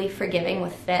were really forgiving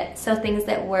with fit. So things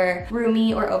that were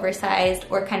roomy or oversized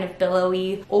or kind of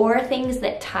billowy, or things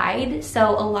that tied.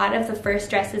 So a lot of the first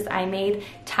dresses I made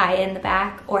tie in the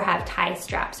back or have tie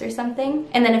straps or something.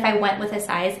 And then if I went with a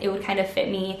size, it would kind of fit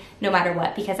me no matter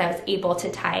what because I was able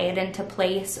to tie it into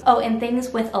place. Oh, and things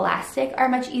with elastic are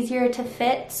much easier to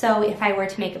fit. So if I were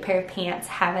to make a pair of pants,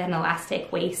 have an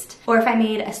elastic waist, or if I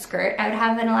made a skirt, I would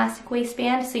have an elastic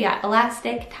waistband. So yeah, elastic,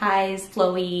 ties,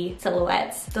 flowy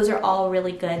silhouettes. Those are all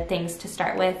really good things to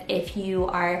start with if you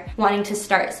are wanting to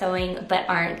start sewing but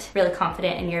aren't really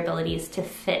confident in your abilities to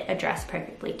fit a dress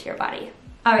perfectly to your body.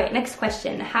 All right, next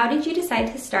question. How did you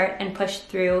decide to start and push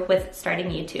through with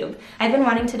starting YouTube? I've been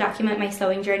wanting to document my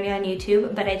sewing journey on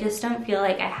YouTube, but I just don't feel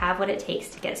like I have what it takes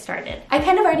to get started. I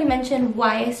kind of already mentioned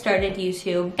why I started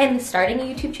YouTube, and starting a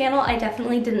YouTube channel, I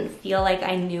definitely didn't feel like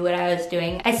I knew what I was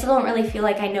doing. I still don't really feel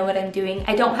like I know what I'm doing.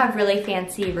 I don't have really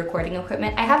fancy recording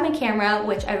equipment. I have my camera,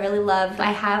 which I really love.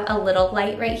 I have a little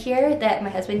light right here that my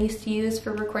husband used to use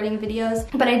for recording videos,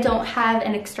 but I don't have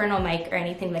an external mic or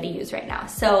anything that I use right now.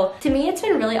 So to me, it's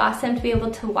been really awesome to be able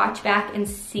to watch back and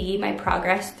see my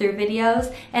progress through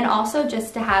videos, and also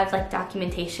just to have like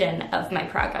documentation of my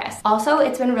progress. Also,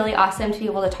 it's been really awesome to be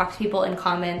able to talk to people in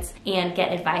comments and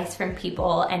get advice from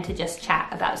people and to just chat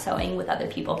about sewing with other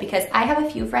people, because I have a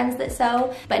few friends that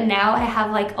sew, but now I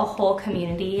have like a whole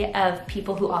community of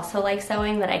people who also like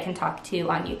sewing that I can talk to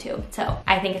on YouTube. So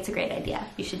I think it's a great idea.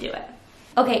 You should do it.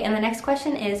 Okay, and the next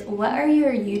question is, what are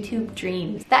your YouTube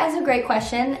dreams? That is a great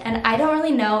question, and I don't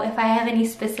really know if I have any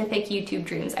specific YouTube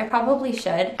dreams. I probably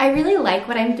should. I really like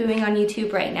what I'm doing on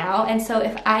YouTube right now, and so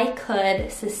if I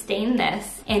could sustain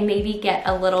this and maybe get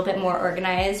a little bit more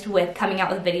organized with coming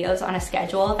out with videos on a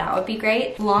schedule, that would be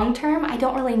great. Long term, I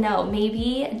don't really know.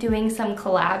 Maybe doing some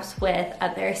collabs with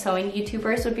other sewing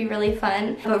YouTubers would be really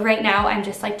fun, but right now I'm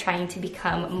just like trying to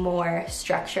become more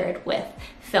structured with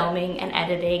filming and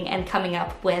editing and coming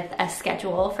up with a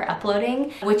schedule for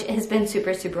uploading, which has been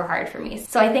super hard for me.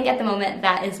 So I think at the moment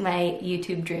that is my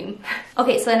YouTube dream.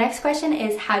 Okay, so the next question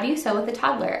is, how do you sew with a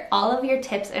toddler? All of your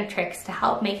tips and tricks to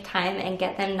help make time and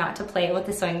get them not to play with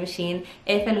the sewing machine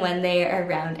if and when they are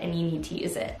around and you need to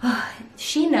use it.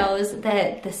 She knows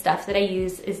that the stuff that I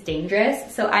use is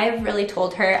dangerous, so I've really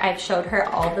told her, I've showed her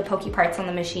all the pokey parts on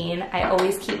the machine. I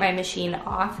always keep my machine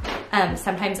off.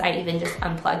 Sometimes I even just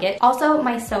unplug it. Also,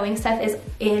 my sewing stuff is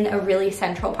in a really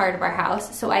central part of our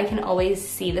house, so I can always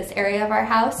see this area of our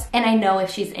house and I know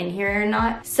if she's in here or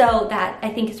not, so that I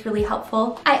think is really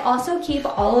helpful. I also keep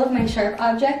all of my sharp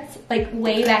objects like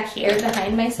way back here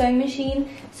behind my sewing machine,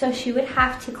 so she would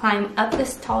have to climb up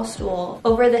this tall stool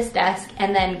over this desk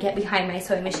and then get behind my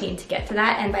sewing machine to get to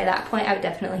that, and by that point I would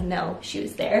definitely know she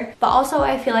was there. But also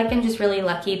I feel like I'm just really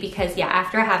lucky because yeah,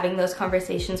 after having those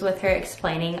conversations with her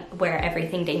explaining where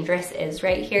everything dangerous is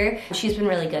right here, she's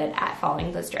been really good at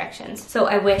following those directions. So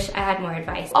I wish I had more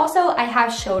advice. Also, I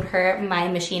have showed her my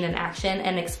machine in action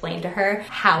and explained to her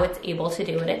how it's able to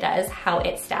do what it does, how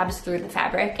it stabs through the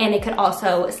fabric, and it could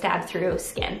also stab through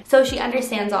skin. So she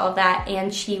understands all of that,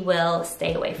 and she will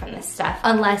stay away from this stuff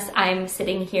unless I'm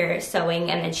sitting here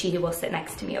sewing, and then she will sit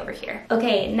next to me over here.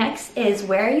 Okay, next is,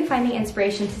 where are you finding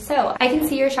inspiration to sew? I can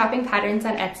see you're shopping patterns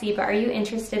on Etsy, but are you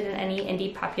interested in any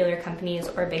indie popular companies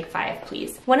or big five,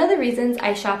 please? One of the reasons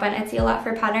I shop on Etsy a lot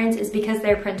for patterns is because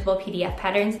they're printable PDF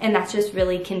patterns, and that's just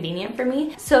really convenient for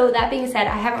me. So that being said,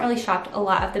 I haven't really shopped a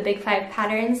lot of the big five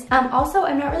patterns. Also,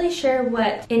 I'm not really sure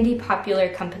what indie popular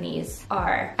companies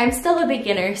are. I'm still a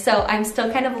beginner, so I'm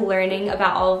still kind of learning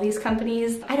about all of these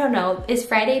companies. I don't know, is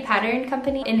Friday Pattern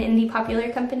Company an indie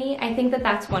popular company? I think that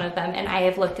that's one of them, and I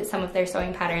have looked at some of their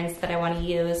sewing patterns that I want to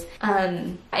use.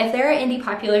 If there are indie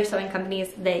popular sewing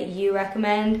companies that you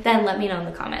recommend, then let me know in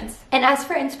the comments. And as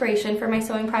for inspiration for my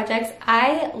sewing projects,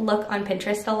 I look on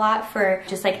Pinterest a lot for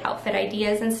just like outfit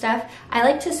ideas and stuff. I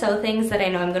like to sew things that I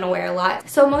know I'm gonna wear a lot.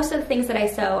 So most of the things that I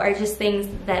sew are just things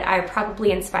that are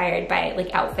probably inspired by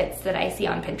like outfits that I see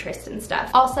on Pinterest and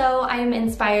stuff. Also, I'm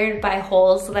inspired by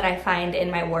holes that I find in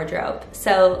my wardrobe.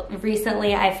 So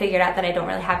recently I figured out that I don't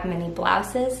really have many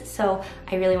blouses, so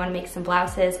I really wanna make some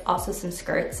blouses, also some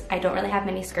skirts. I don't really have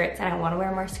many skirts and I wanna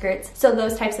wear more skirts. So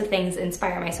those types of things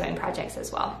inspire my sewing projects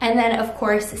as well. And then of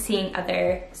course, seeing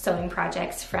other sewing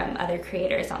projects from other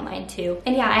creators online too.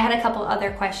 And yeah, I had a couple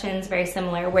other questions very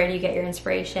similar. Where do you get your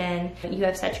inspiration? You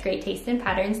have such great taste in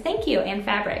patterns. Thank you. And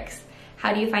fabrics.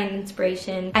 How do you find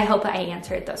inspiration? I hope I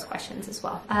answered those questions as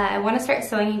well. I want to start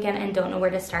sewing again and don't know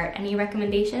where to start. Any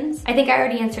recommendations? I think I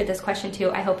already answered this question too.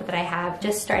 I hope that I have.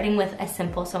 Just starting with a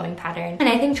simple sewing pattern. And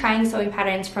I think trying sewing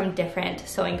patterns from different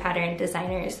sewing pattern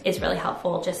designers is really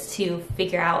helpful, just to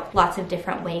figure out lots of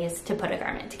different ways to put a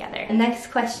garment together.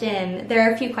 Next question. There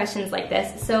are a few questions like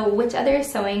this. So which other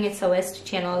sewing sewist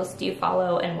channels do you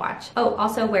follow and watch? Oh,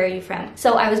 also, where are you from?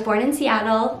 So I was born in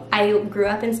Seattle. I grew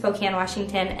up in Spokane,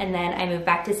 Washington, and then I moved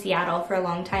back to Seattle for a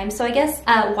long time. So I guess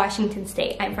Washington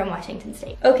State. I'm from Washington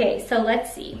State. Okay, so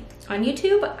let's see. On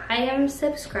YouTube, I am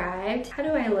subscribed. How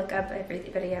do I look up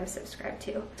everybody I'm subscribed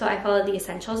to? So I follow the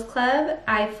Essentials Club.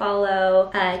 I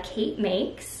follow Kate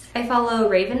Makes. I follow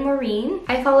Raven Maureen.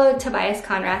 I follow Tobias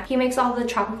Conrad. He makes all the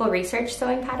tropical research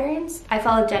sewing patterns. I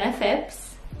follow Jenna Phipps.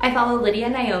 I follow Lydia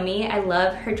Naomi. I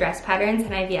love her dress patterns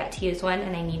and I've yet to use one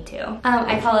and I need to.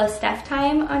 I follow Steph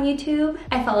Time on YouTube.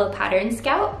 I follow Pattern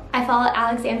Scout. I follow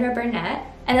Alexandra Burnett.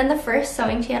 And then the first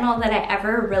sewing channel that I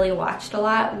ever really watched a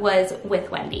lot was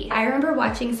With Wendy. I remember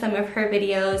watching some of her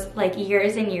videos like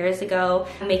years and years ago,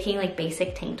 making like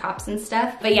basic tank tops and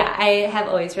stuff. But yeah, I have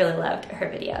always really loved her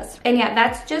videos. And yeah,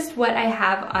 that's just what I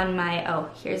have on my, oh,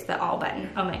 here's the all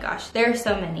button. Oh my gosh, there are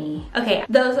so many. Okay,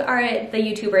 those are the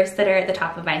YouTubers that are at the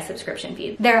top of my subscription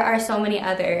feed. There are so many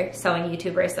other sewing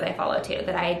YouTubers that I follow too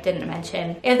that I didn't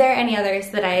mention. If there are any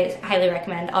others that I highly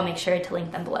recommend, I'll make sure to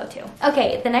link them below too.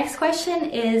 Okay, the next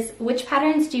question is which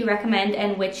patterns do you recommend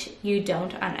and which you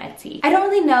don't on Etsy? I don't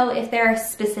really know if there are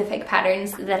specific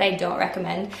patterns that I don't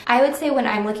recommend. I would say when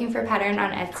I'm looking for a pattern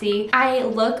on Etsy, I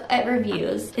look at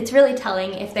reviews. It's really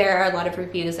telling if there are a lot of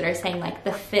reviews that are saying like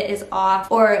the fit is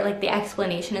off or like the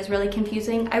explanation is really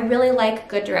confusing. I really like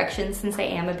good directions since I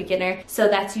am a beginner, so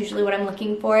that's usually what I'm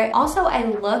looking for. Also, I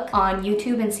look on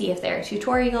YouTube and see if there are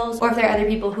tutorials or if there are other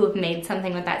people who have made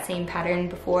something with that same pattern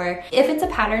before. If it's a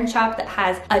pattern shop that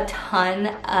has a ton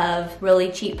of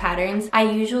really cheap patterns, I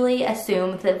usually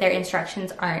assume that their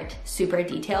instructions aren't super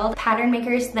detailed. Pattern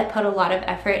makers that put a lot of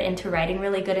effort into writing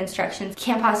really good instructions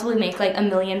can't possibly make like a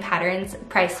million patterns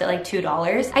priced at like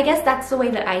 $2. I guess that's the way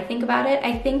that I think about it.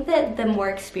 I think that the more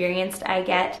experienced I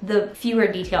get, the fewer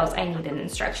details I need in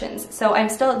instructions. So I'm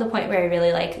still at the point where I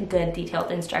really like good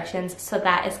detailed instructions, so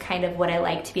that is kind of what I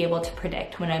like to be able to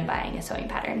predict when I'm buying a sewing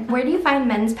pattern. Where do you find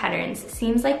men's patterns?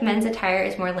 Seems like men's attire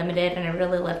is more limited, and I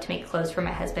really love to make clothes for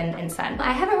my husband and son.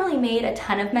 I haven't really made a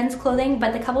ton of men's clothing,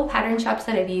 but the couple pattern shops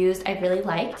that I've used I've really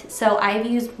liked. So I've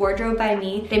used Wardrobe by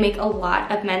Me. They make a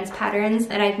lot of men's patterns,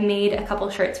 and I've made a couple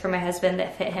shirts for my husband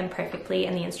that fit him perfectly,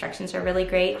 and the instructions are really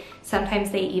great.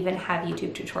 Sometimes they even have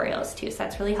YouTube tutorials too, so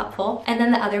that's really helpful. And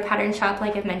then the other pattern shop,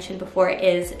 like I've mentioned before,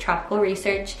 is Tropical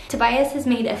Research. Tobias has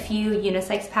made a few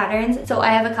unisex patterns, so I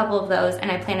have a couple of those,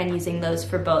 and I plan on using those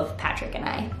for both Patrick and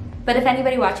I. But if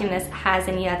anybody watching this has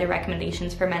any other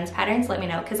recommendations for men's patterns, let me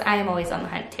know, because I am always on the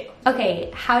hunt too. Okay,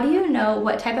 how do you know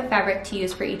what type of fabric to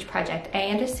use for each project? I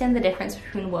understand the difference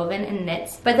between woven and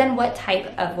knits, but then what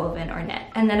type of woven or knit?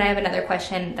 And then I have another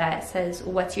question that says,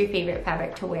 what's your favorite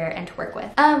fabric to wear and to work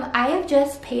with? I have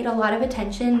just paid a lot of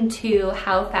attention to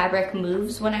how fabric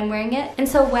moves when I'm wearing it. And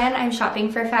so when I'm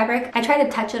shopping for fabric, I try to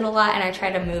touch it a lot and I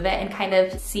try to move it and kind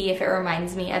of see if it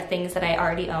reminds me of things that I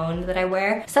already own that I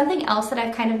wear. Something else that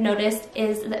I've kind of noticed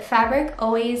is that fabric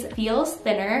always feels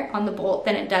thinner on the bolt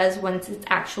than it does once it's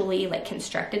actually like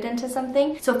constructed into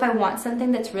something. So if I want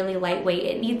something that's really lightweight,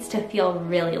 it needs to feel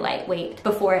really lightweight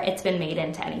before it's been made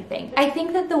into anything. I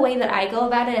think that the way that I go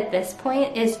about it at this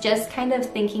point is just kind of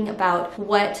thinking about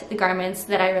what the garments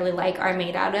that I really like are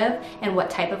made out of and what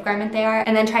type of garment they are,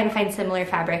 and then trying to find similar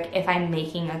fabric if I'm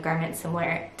making a garment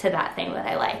similar to that thing that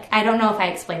I like. I don't know if I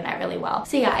explained that really well.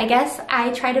 So yeah, I guess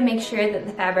I try to make sure that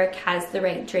the fabric has the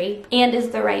right drape and is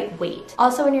the right weight.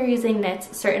 Also, when you're using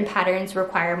knits, certain patterns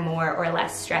require more or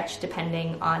less stretch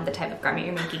depending on the type of garment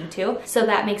you're making too. So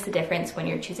that makes a difference when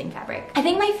you're choosing fabric. I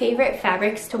think my favorite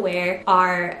fabrics to wear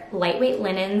are lightweight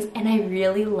linens, and I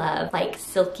really love like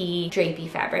silky, drapey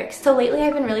fabrics. So lately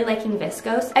I've been really liking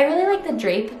viscose. I really like the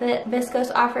drape that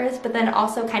viscose offers, but then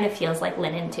also kind of feels like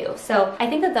linen too. So I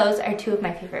think that those are two of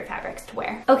my favorite fabrics to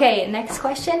wear. Okay, next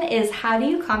question is, how do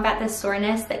you combat the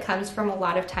soreness that comes from a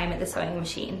lot of time at the sewing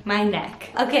machine? My neck.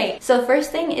 Okay, so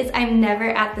first thing is I'm never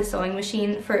at the sewing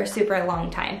machine for a super long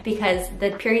time, because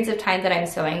the periods of time that I'm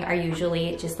sewing are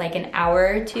usually just like an hour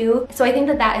or two. So I think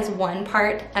that that is one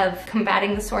part of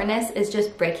combating the soreness, is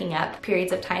just breaking up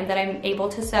periods of time that I'm able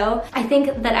to sew. I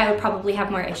think that I would probably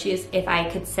have more issues if I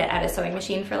could sit at a sewing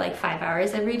machine for like 5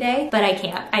 hours every day, but I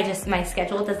can't. My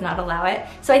schedule does not allow it.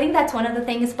 So I think that's one of the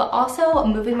things, but also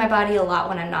moving my body a lot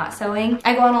when I'm not sewing.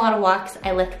 I go on a lot of walks,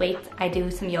 I lift weights, I do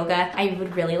some yoga. I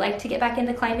would really like to get back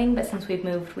into climbing, but since we've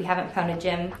moved, we haven't found a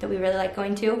gym that we really like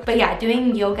going to. But yeah,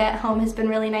 doing yoga at home has been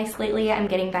really nice lately. I'm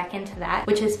getting back into that,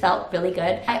 which has felt really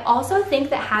good. I also think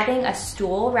that having a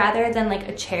stool rather than like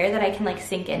a chair that I can like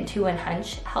sink into and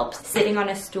hunch helps. Sitting on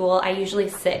a stool, I usually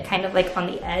sit kind of like on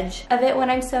the edge of it when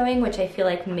I'm sewing, which I feel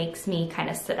like makes me kind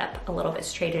of sit up a little bit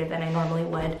straighter than I normally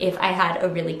would if I had a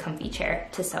really comfy chair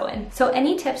to sew in. So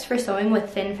any tips for sewing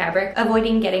with thin fabric,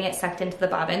 avoiding getting it sucked into the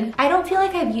bobbin? I don't feel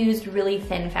like I've used really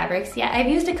thin fabrics yet. I've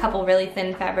used a couple really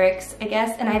thin fabrics, I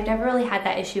guess, and I've never really had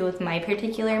that issue with my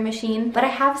particular machine, but I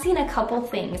have seen a couple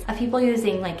things of people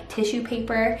using like tissue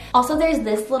paper. Also, there's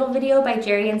this little video by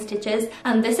Jerry and Stitches.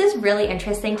 This is really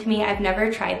interesting to me. I've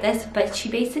never tried this, but she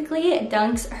basically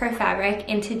dunks her fabric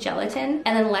into gelatin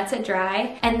and then lets it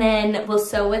dry, and then will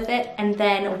sew with it and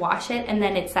then wash it, and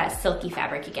then it's that silky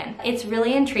fabric again. It's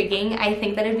really intriguing. I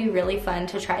think that it'd be really fun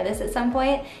to try this at some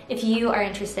point. If you are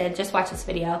interested, just watch this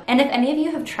video. And if any of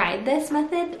you have tried this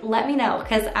method, let me know,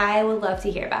 because I would love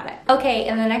to hear about it. Okay,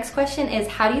 and the next question is,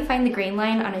 how do you find the grain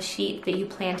line on a sheet that you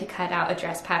plan to cut out a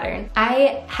dress pattern?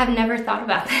 I have never thought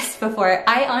about this before.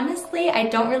 I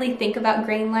don't really think about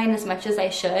grain line as much as I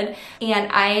should, and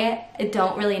I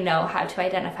don't really know how to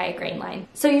identify a grain line.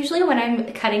 So usually when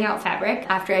I'm cutting out fabric,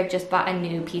 after I've just bought a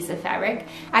new piece of fabric,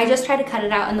 I just try to cut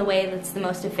it out in the way that's the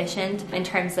most efficient in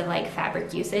terms of like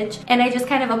fabric usage. And I just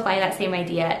kind of apply that same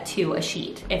idea to a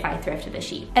sheet if I thrifted the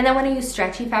sheet. And then when I use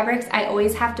stretchy fabrics, I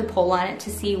always have to pull on it to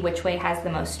see which way has the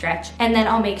most stretch. And then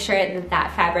I'll make sure that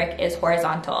that fabric is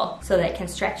horizontal so that it can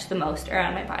stretch the most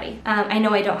around my body. I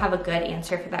know I don't have a good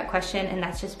answer for that question, and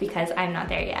that's just because I'm not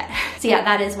there yet. So yeah,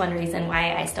 that is one reason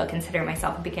why I still consider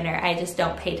myself a beginner. I just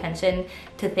don't pay attention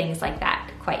to things like that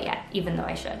quite yet, even though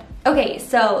I should. Okay,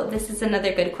 so this is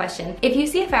another good question. If you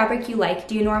see a fabric you like,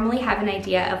 do you normally have an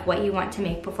idea of what you want to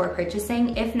make before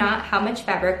purchasing? If not, how much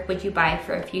fabric would you buy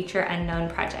for a future unknown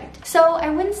project? So I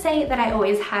wouldn't say that I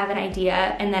always have an idea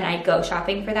and then I go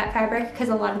shopping for that fabric, because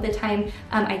a lot of the time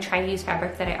I try to use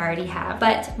fabric that I already have.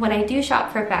 But when I do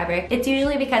shop for fabric, it's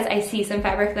usually because I see some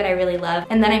fabric that I really love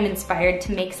and then I'm inspired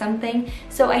to make something.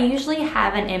 So I usually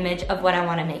have an image of what I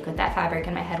want to make with that fabric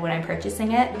in my head when I'm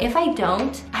purchasing it. If I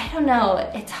don't, I don't know.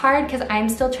 It's hard because I'm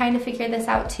still trying to figure this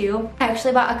out too. I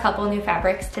actually bought a couple new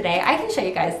fabrics today. I can show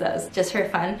you guys those just for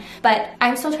fun, but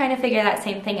I'm still trying to figure that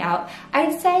same thing out.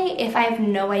 I'd say if I have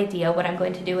no idea what I'm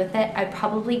going to do with it, I'd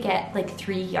probably get like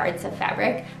 3 yards of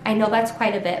fabric. I know that's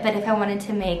quite a bit, but if I wanted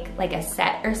to make like a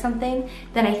set or something,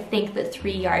 then I think that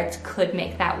 3 yards could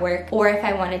make that work. Or if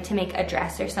I wanted to make a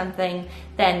dress or something,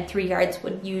 then 3 yards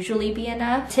would usually be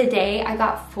enough. Today I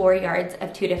got 4 yards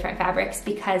of 2 different fabrics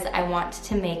because I want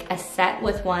to make a set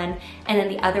with one, and then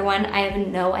the other one I have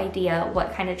no idea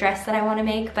what kind of dress that I want to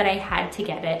make, but I had to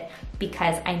get it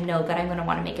because I know that I'm going to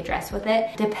want to make a dress with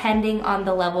it. Depending on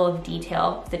the level of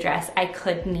detail of the dress, I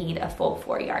could need a full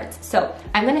 4 yards. So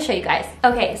I'm going to show you guys.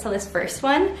 Okay, so this first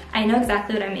one, I know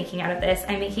exactly what I'm making out of this.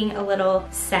 I'm making a little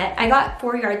set. I got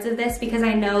 4 yards of this because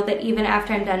I know that even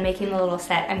after I'm done making the little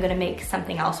set, I'm going to make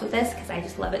something else with this because I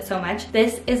just love it so much.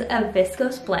 This is a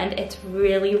viscose blend. It's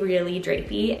really, really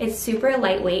drapey. It's super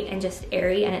lightweight and just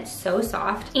airy, and it's so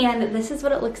soft. And this is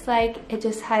what it looks like. It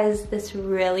just has this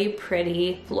really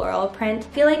pretty floral print.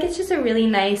 I feel like it's just a really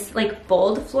nice, like,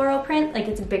 bold floral print. Like,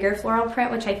 it's a bigger floral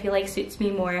print, which I feel like suits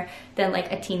me more than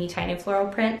like a teeny tiny floral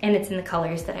print, and it's in the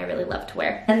colors that I really love to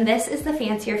wear. And this is the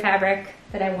fancier fabric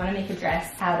that I want to make a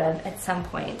dress out of at some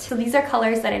point. So these are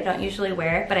colors that I don't usually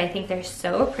wear, but I think they're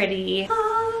so pretty.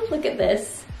 Oh, look at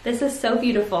this. This is so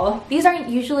beautiful. These aren't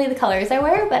usually the colors I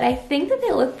wear, but I think that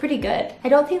they look pretty good. I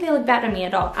don't think they look bad on me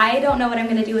at all. I don't know what I'm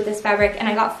gonna do with this fabric, and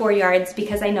I got 4 yards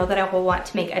because I know that I will want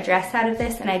to make a dress out of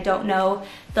this, and I don't know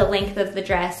the length of the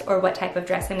dress or what type of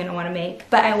dress I'm gonna wanna make,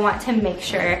 but I want to make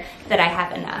sure that I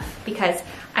have enough because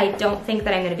I don't think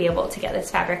that I'm gonna be able to get this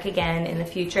fabric again in the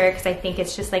future because I think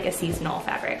it's just like a seasonal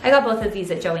fabric. I got both of these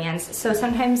at Joann's, so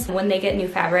sometimes when they get new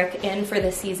fabric in for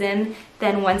the season,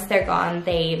 then once they're gone,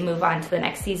 they move on to the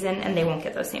next season and they won't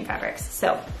get those same fabrics.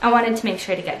 So I wanted to make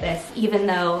sure to get this, even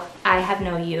though I have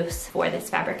no use for this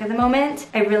fabric at the moment.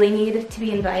 I really need to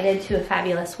be invited to a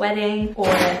fabulous wedding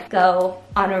or go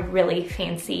on a really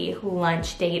fancy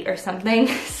lunch date or something.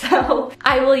 So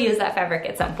I will use that fabric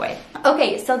at some point.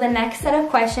 Okay, so the next set of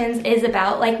questions is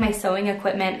about like my sewing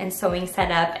equipment and sewing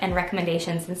setup and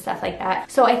recommendations and stuff like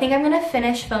that. So I think I'm gonna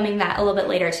finish filming that a little bit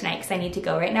later tonight because I need to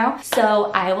go right now.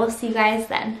 So I will see you guys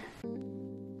then.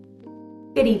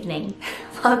 Good evening.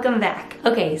 Welcome back.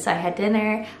 Okay, so I had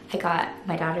dinner, I got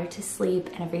my daughter to sleep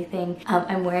and everything.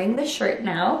 I'm wearing the shirt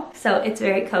now, so it's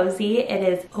very cozy. It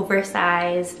is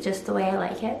oversized, just the way I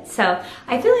like it. So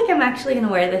I feel like I'm actually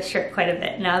gonna wear this shirt quite a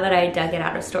bit now that I dug it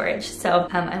out of storage. So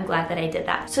I'm glad that I did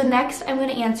that. So next I'm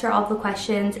gonna answer all the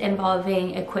questions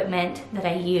involving equipment that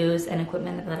I use and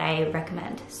equipment that I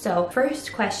recommend. So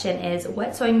first question is,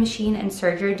 what sewing machine and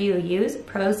serger do you use?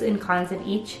 Pros and cons of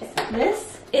each.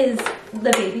 This is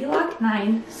the Baby Lock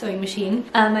 9 sewing machine.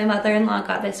 My mother-in-law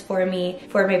got this for me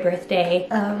for my birthday.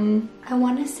 I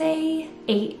want to say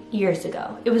 8 years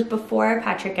ago. It was before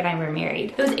Patrick and I were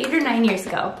married. It was 8 or 9 years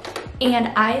ago. And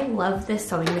I love this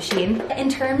sewing machine. In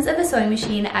terms of a sewing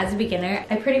machine as a beginner,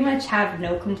 I pretty much have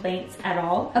no complaints at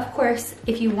all. Of course,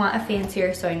 if you want a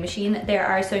fancier sewing machine, there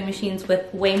are sewing machines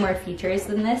with way more features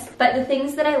than this. But the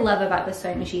things that I love about this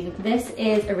sewing machine, this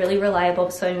is a really reliable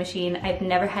sewing machine. I've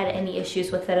never had any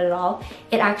issues with it at all.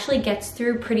 It actually gets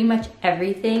through pretty much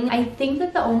everything. I think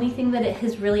that the only thing that it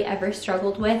has really ever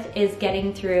struggled with is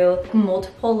getting through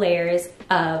multiple layers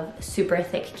of super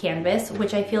thick canvas,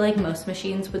 which I feel like most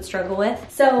machines would struggle with.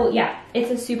 So yeah, it's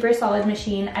a super solid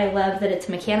machine. I love that it's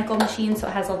a mechanical machine, so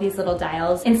it has all these little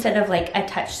dials instead of like a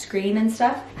touch screen and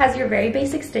stuff. It has your very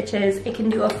basic stitches. It can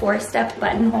do a 4-step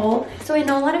buttonhole. So I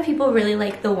know a lot of people really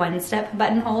like the 1-step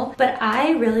buttonhole, but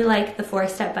I really like the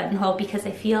 4-step buttonhole because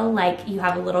I feel like you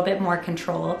have a little bit more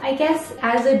control. I guess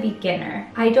as a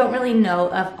beginner, I don't really know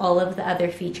of all of the other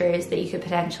features that you could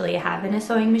potentially have in a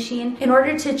sewing machine. In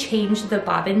order to change the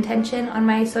bobbin tension on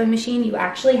my sewing machine, you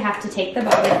actually have to take the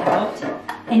bobbin out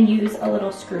and use a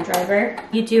little screwdriver.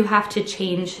 You do have to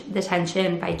change the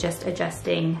tension by just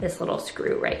adjusting this little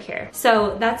screw right here.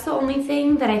 So that's the only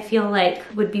thing that I feel like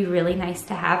would be really nice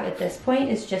to have at this point,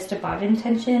 is just a bobbin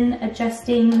tension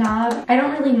adjusting knob. I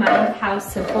don't really mind how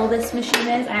simple this machine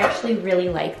is. I actually really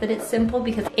like that it's simple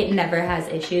because it never has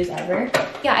issues ever.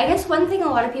 Yeah, I guess one thing a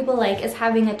lot of people like is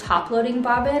having a top loading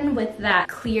bobbin with that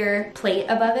clear plate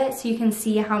above it so you can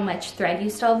see how much thread you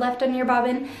still have left on your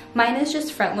bobbin. Mine is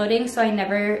just front loading, so I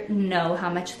never know how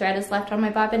much thread is left on my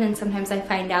bobbin, and sometimes I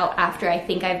find out after I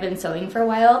think I've been sewing for a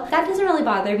while. That doesn't really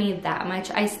bother me that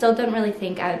much. I still don't really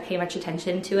think I would pay much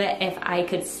attention to it if I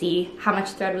could see how much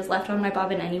thread was left on my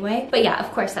bobbin anyway. But yeah,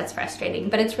 of course that's frustrating,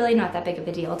 but it's really not that big of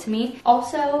a deal to me.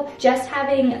 Also, just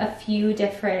having a few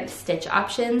different stitch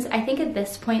options. I think at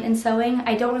this point in sewing,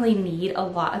 I don't really need a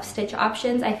lot of stitch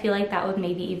options. I feel like that would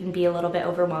maybe even be a little bit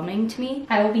overwhelming to me.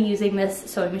 I will be using this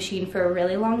sewing machine for a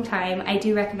really long time. I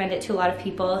do recommend it to a lot of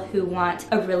people who want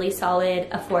a really solid,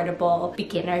 affordable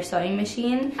beginner sewing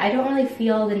machine. I don't really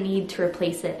feel the need to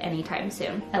replace it anytime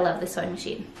soon. I love this sewing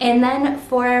machine. And then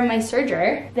for my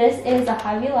serger, this is a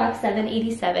Hobby Lock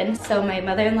 787. So my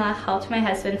mother-in-law helped my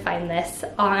husband find this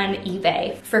on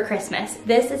eBay for Christmas.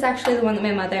 This is actually the one that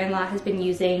my mother-in-law has been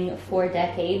using for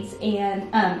decades, and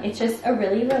it's just a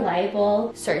really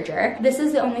reliable serger. This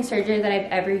is the only serger that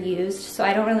I've ever used, so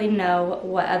I don't really know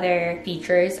what other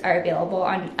features are available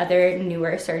on other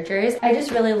newer sergers. I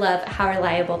just really love how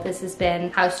reliable this has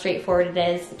been, how straightforward it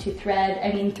is to thread.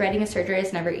 I mean, threading a serger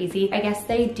is never easy. I guess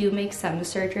they do make some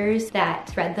sergers that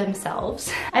thread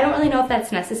themselves. I don't really know if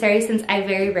that's necessary since I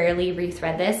very rarely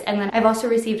rethread this, and then I've also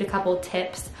received a couple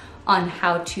tips on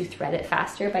how to thread it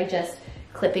faster by just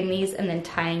clipping these and then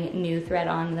tying new thread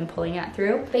on and then pulling it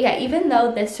through. But yeah, even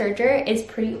though this serger is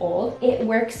pretty old, it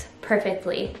works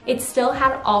perfectly. It still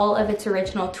had all of its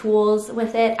original tools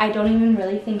with it. I don't even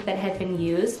really think that had been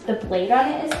used. The blade on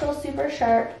it is still super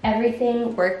sharp.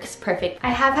 Everything works perfect.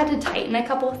 I have had to tighten a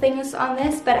couple things on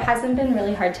this, but it hasn't been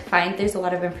really hard to find. There's a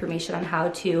lot of information on how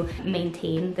to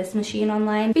maintain this machine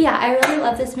online. But yeah, I really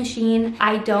love this machine.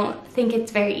 I don't think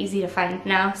it's very easy to find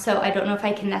now, so I don't know if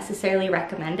I can necessarily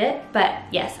recommend it, but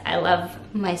yes, I love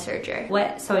my serger.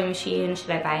 What sewing machine should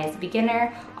I buy as a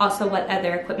beginner? Also, what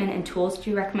other equipment and tools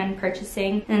do you recommend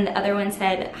purchasing? And the other one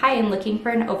said, hi, I'm looking for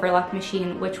an overlock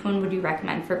machine. Which one would you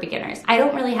recommend for beginners? I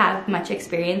don't really have much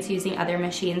experience using other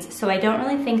machines, so I don't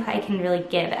really think I can really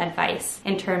give advice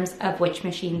in terms of which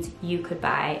machines you could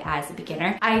buy as a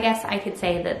beginner. I guess I could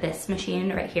say that this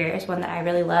machine right here is one that I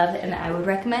really love and that I would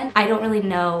recommend. I don't really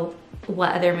know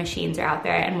what other machines are out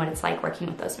there and what it's like working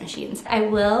with those machines. I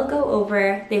will go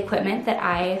over the equipment that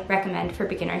I recommend for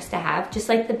beginners to have, just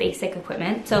like the basic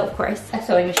equipment. So of course, a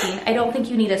sewing machine. I don't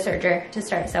think you need a serger to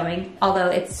start sewing, although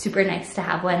it's super nice to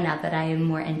have one now that I am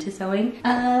more into sewing.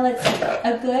 Let's see,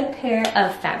 a good pair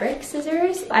of fabric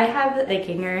scissors. I have the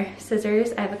Ginger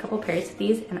scissors. I have a couple pairs of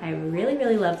these and I really,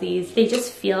 really love these. They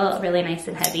just feel really nice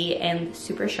and heavy and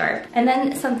super sharp. And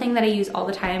then something that I use all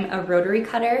the time, a rotary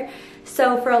cutter.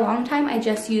 So for a long time, I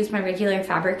just used my regular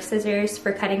fabric scissors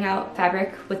for cutting out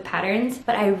fabric with patterns,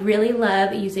 but I really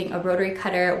love using a rotary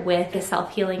cutter with a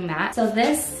self-healing mat. So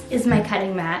this is my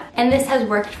cutting mat, and this has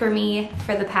worked for me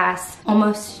for the past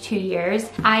almost 2 years.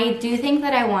 I do think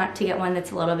that I want to get one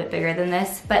that's a little bit bigger than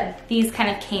this, but these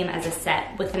kind of came as a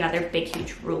set with another big,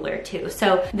 huge ruler too.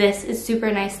 So this is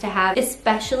super nice to have,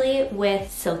 especially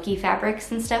with silky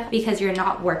fabrics and stuff, because you're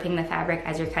not warping the fabric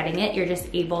as you're cutting it. You're just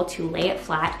able to lay it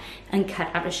flat and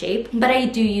cut out a shape. But I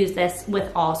do use this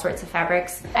with all sorts of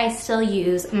fabrics. I still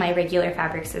use my regular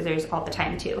fabric scissors all the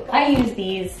time too. I use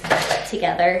these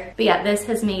together. But yeah, this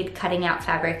has made cutting out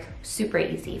fabric super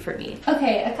easy for me.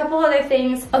 Okay, a couple other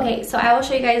things. Okay, so I will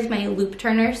show you guys my loop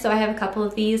turner. So I have a couple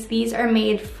of these. These are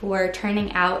made for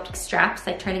turning out straps,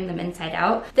 like turning them inside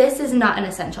out. This is not an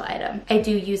essential item. I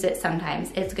do use it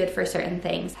sometimes. It's good for certain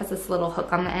things. It has this little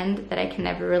hook on the end that I can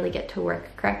never really get to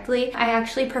work correctly. I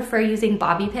actually prefer using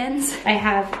bobby pins. I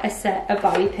have a set of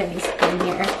bobby pins in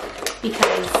here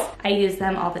because I use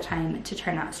them all the time to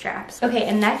turn out straps. Okay,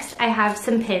 and next I have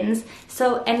some pins.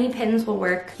 So any pins will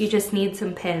work. You just need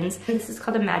some pins. This is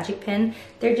called a magic pin.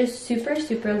 They're just super,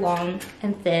 super long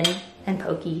and thin and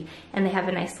pokey, and they have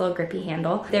a nice little grippy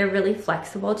handle. They're really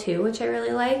flexible too, which I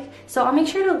really like. So I'll make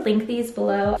sure to link these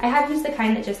below. I have used the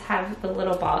kind that just have the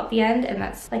little ball at the end, and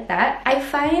that's like that. I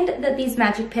find that these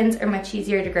magic pins are much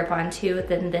easier to grip onto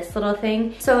than this little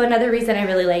thing. So another reason I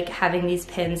really like having these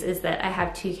pins is that I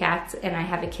have 2 cats and I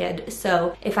have a kid.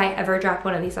 So if I ever drop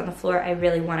one of these on the floor, I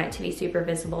really want it to be super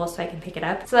visible so I can pick it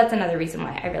up. So that's another reason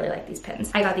why I really like these pins.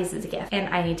 I got these as a gift,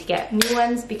 and I need to get new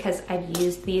ones because I've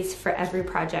used these for every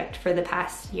project for for the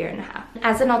past year and a half.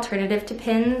 As an alternative to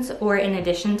pins or in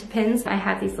addition to pins, I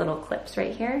have these little clips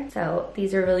right here. So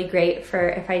these are really great for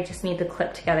if I just need to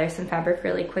clip together some fabric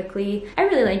really quickly. I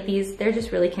really like these. They're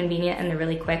just really convenient and they're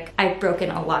really quick. I've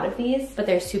broken a lot of these, but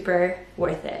they're super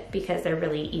worth it because they're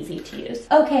really easy to use.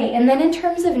 Okay, and then in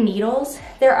terms of needles,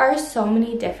 there are so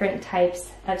many different types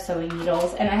of sewing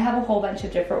needles, and I have a whole bunch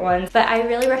of different ones, but I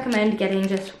really recommend getting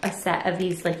just a set of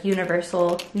these like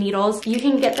universal needles. You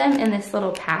can get them in this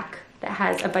little pack that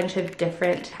has a bunch of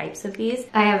different types of these.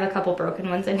 I have a couple broken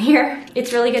ones in here.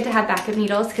 It's really good to have backup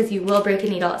needles because you will break a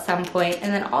needle at some point.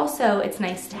 And then also it's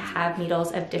nice to have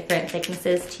needles of different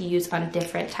thicknesses to use on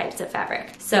different types of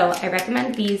fabric. So I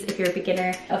recommend these if you're a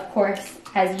beginner. Of course,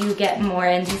 as you get more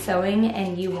into sewing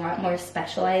and you want more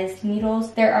specialized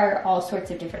needles, there are all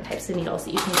sorts of different types of needles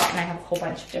that you can get, and I have a whole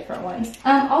bunch of different ones.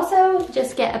 Also,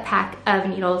 just get a pack of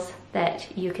needles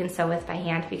that you can sew with by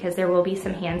hand because there will be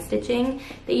some hand stitching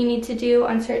that you need to do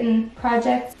on certain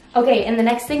projects. Okay, and the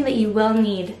next thing that you will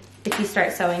need if you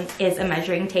start sewing is a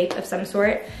measuring tape of some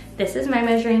sort. This is my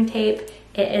measuring tape.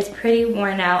 It is pretty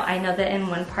worn out. I know that in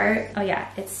one part, oh yeah,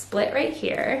 it's split right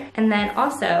here. And then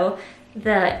also,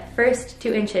 the first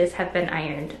 2 inches have been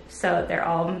ironed, so they're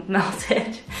all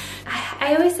melted.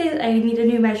 I always say that I need a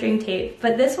new measuring tape,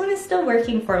 but this one is still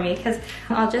working for me because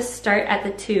I'll just start at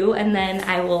the 2 and then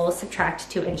I will subtract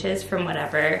 2 inches from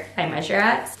whatever I measure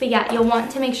at. But yeah, you'll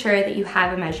want to make sure that you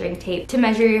have a measuring tape to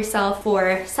measure yourself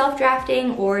for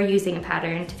self-drafting or using a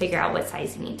pattern to figure out what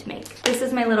size you need to make. This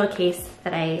is my little case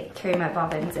that I carry my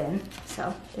bobbins in.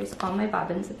 So there's all my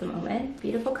bobbins at the moment,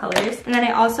 beautiful colors. And then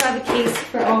I also have a case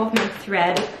for all of my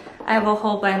thread. I have a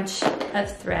whole bunch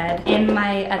of thread. In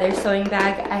my other sewing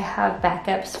bag, I have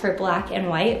backups for black and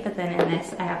white, but then in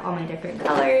this, I have all my different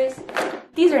colors.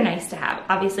 These are nice to have.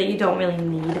 Obviously, you don't really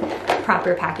need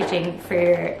proper packaging for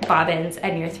your bobbins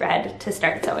and your thread to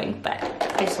start sewing, but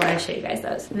I just wanted to show you guys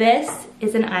those. This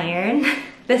is an iron.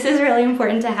 This is really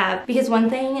important to have because one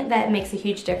thing that makes a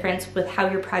huge difference with how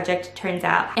your project turns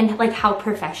out and like how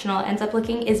professional it ends up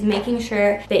looking is making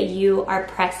sure that you are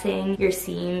pressing your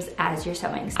seams as you're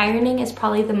sewing. Ironing is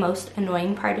probably the most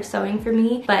annoying part of sewing for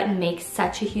me, but makes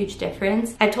such a huge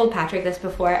difference. I've told Patrick this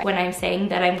before. When I'm saying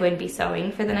that I'm going to be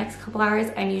sewing for the next couple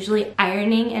hours, I'm usually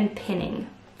ironing and pinning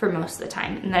for most of the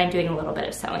time, and then I'm doing a little bit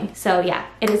of sewing. So yeah,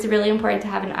 it is really important to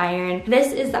have an iron.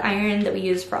 This is the iron that we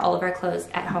use for all of our clothes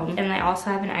at home, and I also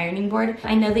have an ironing board.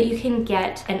 I know that you can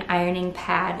get an ironing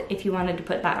pad if you wanted to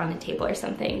put that on a table or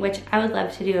something, which I would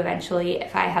love to do eventually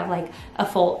if I have like a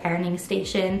full ironing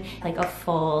station, like a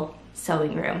full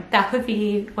sewing room. That would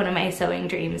be one of my sewing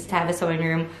dreams, to have a sewing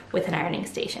room with an ironing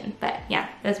station. But yeah,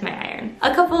 that's my iron.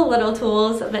 A couple of little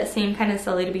tools that seem kind of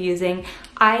silly to be using.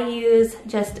 I use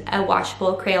just a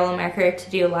washable Crayola marker to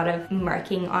do a lot of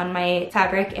marking on my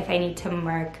fabric if I need to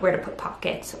mark where to put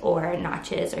pockets or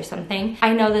notches or something.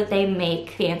 I know that they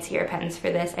make fancier pens for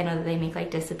this. I know that they make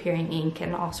like disappearing ink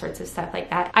and all sorts of stuff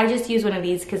like that. I just use one of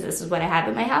these because this is what I have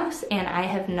at my house, and I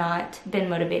have not been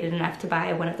motivated enough to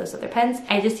buy one of those other pens.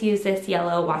 I just use this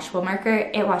yellow washable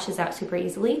marker. It washes out super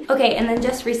easily. Okay, and then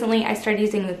just recently I started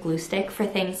using the glue stick for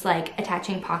things like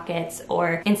attaching pockets,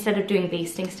 or instead of doing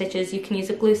basting stitches, you can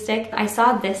use a glue stick. I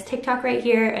saw this TikTok right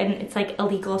here, and it's like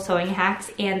illegal sewing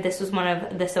hacks, and this was one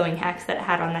of the sewing hacks that it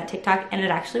had on that TikTok, and it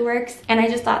actually works. And I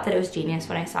just thought that it was genius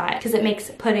when I saw it because it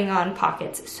makes putting on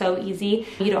pockets so easy.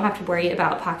 You don't have to worry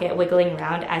about pocket wiggling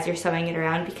around as you're sewing it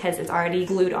around because it's already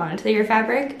glued onto your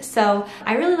fabric. So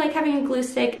I really like having a glue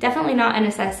stick. Definitely not a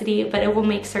necessity, but it will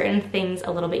make certain things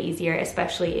a little bit easier,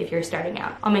 especially if you're starting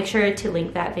out. I'll make sure to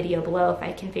link that video below if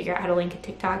I can figure out how to link a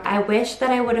TikTok. I wish that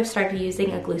I would have started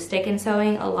using a glue stick in sewing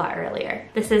a lot earlier.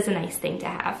 This is a nice thing to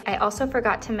have. I also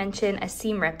forgot to mention a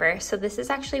seam ripper. So this is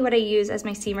actually what I use as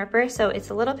my seam ripper. So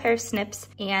it's a little pair of snips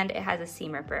and it has a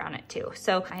seam ripper on it too.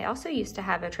 So I also used to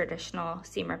have a traditional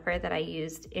seam ripper that I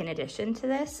used in addition to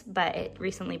this, but it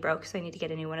recently broke, so I need to get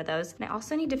a new one of those. And I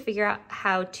also need to figure out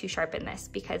how to sharpen this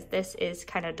because this is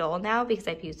kind of dull now because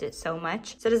I've used it so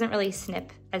much. So it doesn't really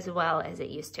snip as well as it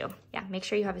used to. Yeah, make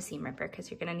sure you have a seam ripper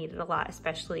because you're gonna need it a lot,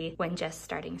 especially when just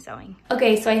starting sewing.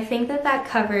 Okay, so I think that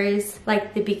covers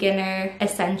like the beginner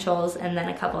essentials and then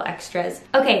a couple extras.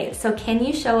 Okay, so can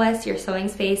you show us your sewing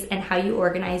space and how you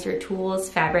organize your tools,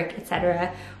 fabric,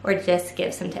 etc., or just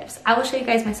give some tips? I will show you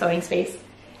guys my sewing space.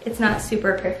 It's not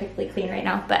super perfectly clean right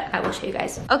now, but I will show you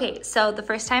guys. Okay, so the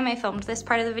first time I filmed this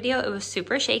part of the video, it was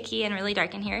super shaky and really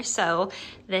dark in here. So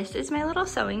this is my little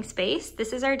sewing space.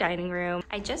 This is our dining room.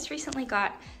 I just recently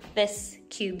got this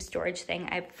cube storage thing.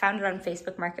 I found it on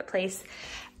Facebook Marketplace.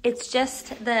 It's just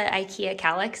the IKEA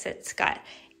Kallax. It's got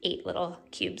 8 little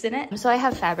cubes in it. So I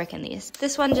have fabric in these.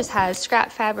 This one just has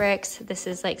scrap fabrics. This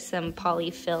is like some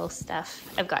polyfill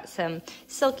stuff. I've got some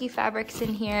silky fabrics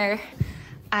in here.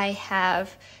 I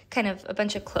have kind of a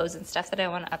bunch of clothes and stuff that I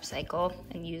want to upcycle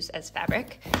and use as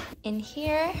fabric. In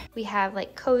here, we have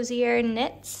like cozier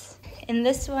knits. In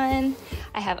this one,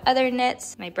 I have other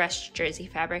knits, my brushed jersey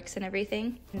fabrics and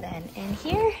everything. And then in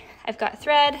here, I've got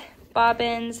thread,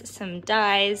 bobbins, some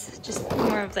dyes, just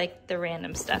more of like the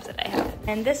random stuff that I have.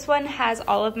 And this one has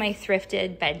all of my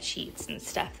thrifted bed sheets and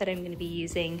stuff that I'm going to be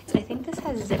using. So I think this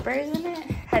has zippers in it.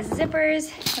 It has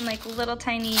zippers and like little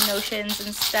tiny notions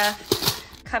and stuff,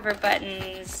 cover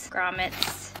buttons,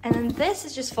 grommets. And then this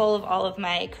is just full of all of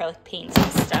my acrylic paints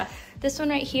and stuff. This one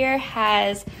right here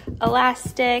has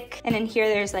elastic, and in here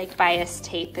there's like bias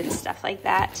tape and stuff like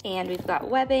that. And we've got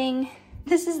webbing.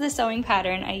 This is the sewing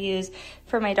pattern I use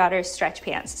for my daughter's stretch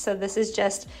pants. So this is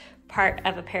just part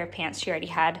of a pair of pants she already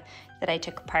had that I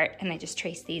took apart, and I just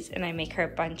traced these and I make her a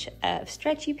bunch of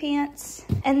stretchy pants.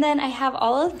 And then I have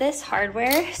all of this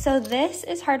hardware. So this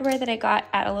is hardware that I got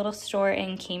at a little store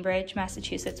in Cambridge,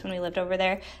 Massachusetts when we lived over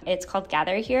there. It's called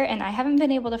Gather Here, and I haven't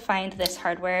been able to find this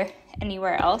hardware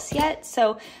anywhere else yet,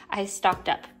 so I stocked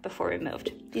up before we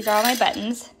moved. These are all my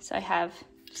buttons, so I have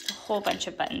just a whole bunch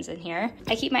of buttons in here.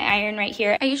 I keep my iron right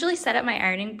here. I usually set up my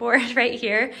ironing board right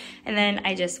here, and then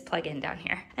I just plug in down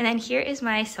here. And then here is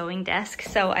my sewing desk.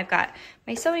 So I've got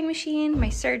my sewing machine, my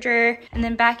serger, and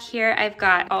then back here I've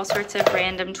got all sorts of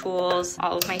random tools,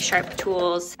 all of my sharp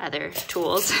tools, other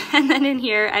tools. And then in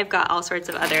here I've got all sorts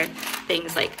of other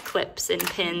things like clips and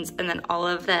pins, and then all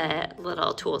of the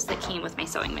little tools that came with my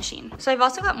sewing machine. So I've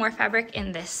also got more fabric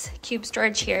in this cube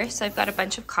storage here. So I've got a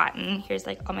bunch of cotton. Here's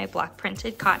like all my block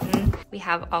printed cotton. We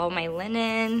have all my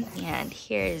linen, and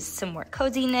here's some more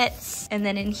cozy knits. And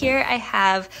then in here I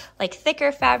have like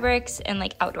thicker fabrics and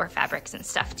like outdoor fabrics and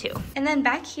stuff too. And then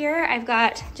back here I've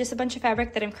got just a bunch of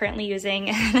fabric that I'm currently using,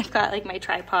 and I've got like my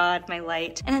tripod, my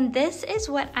light. And then this is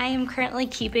what I am currently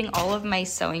keeping all of my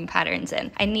sewing patterns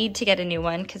in. I need to get a new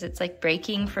one because it's like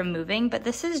breaking from moving, but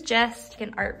this is just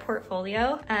an art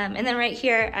portfolio. And then right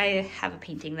here I have a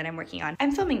painting that I'm working on.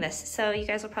 I'm filming this, so you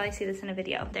guys will probably see this in a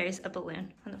video. There's a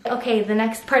balloon on the floor. Okay, the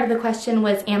next part of the question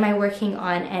was, am I working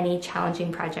on any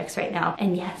challenging projects right now?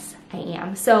 And yes, I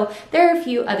am. So there are a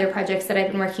few other projects that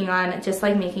I've been working on, just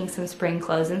like making some spring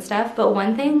clothes and stuff. But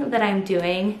one thing that I'm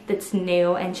doing that's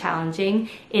new and challenging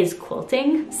is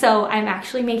quilting. So I'm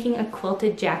actually making a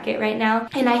quilted jacket right now.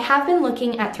 And I have been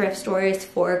looking at thrift stores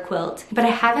for a quilt, but I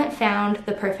haven't found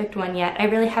the perfect one yet. I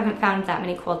really haven't found that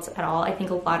many quilts at all. I think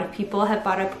a lot of people have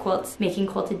bought up quilts making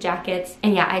quilted jackets.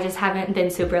 And yeah, I just haven't been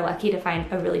super lucky to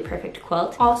find a really perfect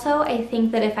quilt. Also, I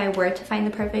think that if I were to find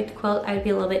the perfect quilt, I'd be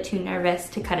a little bit too nervous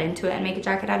to cut into it and make a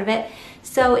jacket out of it.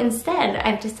 So instead,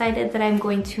 I've decided that I'm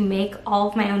going to make all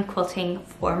of my own quilting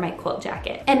for my quilt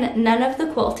jacket. And none of the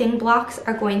quilting blocks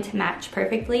are going to match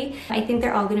perfectly. I think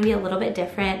they're all going to be a little bit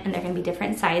different, and they're going to be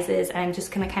different sizes, and I'm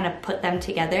just going to kind of put them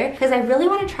together because I really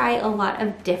want to try a lot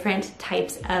of different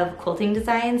types of quilting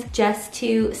designs just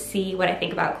to see what I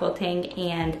think about quilting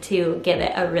and to give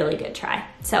it a really good try.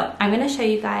 So I'm going to show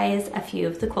you guys a few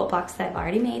of the quilt blocks that I've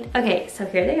already made. Okay, so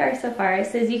here they are so far.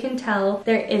 So as you can tell,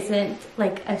 there isn't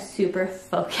like a super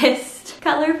focused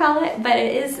color palette, but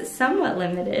it is somewhat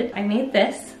limited. I made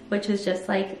this, which is just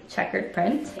like checkered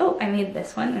print. Oh, I made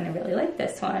this one and I really like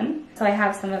this one. So I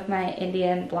have some of my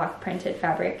Indian block printed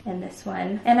fabric in this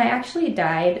one. And I actually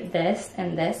dyed this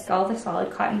and this. All the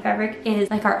solid cotton fabric is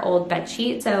like our old bed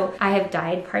sheet. So I have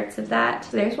dyed parts of that.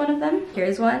 So there's one of them.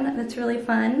 Here's one that's really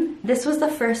fun. This was the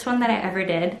first one that I ever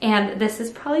did. And this is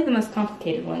probably the most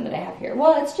complicated one that I have here.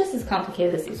 Well, it's just as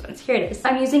complicated as these ones. Here it is.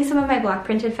 I'm using some of my block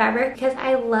printed fabric because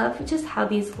I love just how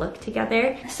these look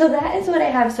together. So that is what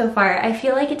I have so far. I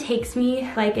feel like it takes me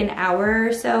like an hour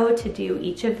or so to do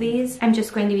each of these. I'm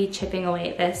just going to be chipping away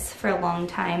at this for a long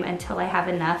time until I have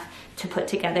enough to put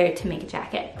together to make a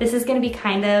jacket. This is going to be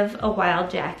kind of a wild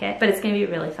jacket, but it's going to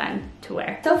be really fun to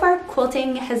wear. So far,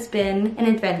 quilting has been an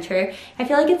adventure. I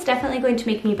feel like it's definitely going to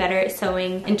make me better at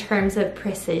sewing in terms of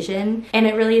precision, and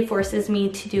it really forces me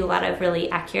to do a lot of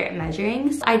really accurate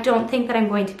measurings. I don't think that I'm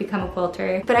going to become a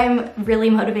quilter, but I'm really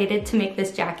motivated to make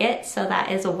this jacket, so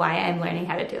that is why I'm learning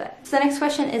how to do it. So the next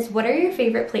question is, what are your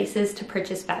favorite places to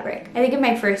purchase fabric? I think in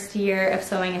my first year of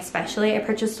sewing especially, I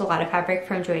purchased a lot of fabric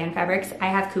from Joann Fabrics. I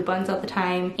have coupons all the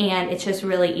time, and it's just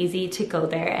really easy to go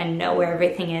there and know where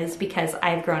everything is because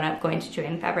I've grown up going into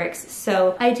Joann Fabrics.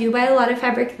 So I do buy a lot of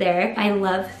fabric there. I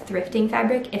love thrifting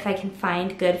fabric if I can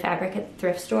find good fabric at the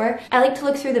thrift store. I like to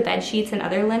look through the bed sheets and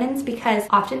other linens because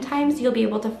oftentimes you'll be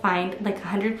able to find like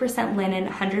 100% linen,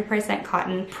 100%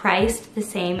 cotton, priced the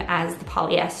same as the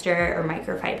polyester or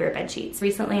microfiber bed sheets.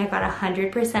 Recently I got a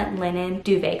 100% linen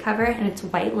duvet cover and it's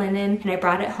white linen, and I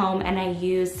brought it home and I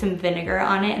used some vinegar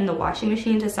on it in the washing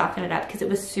machine to soften it up because it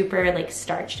was super like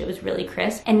starched. It was really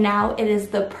crisp, and now it is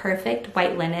the perfect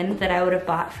white linen that I would have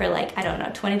bought for like, I don't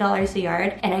know, $20 a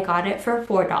yard, and I got it for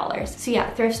 $4. So yeah,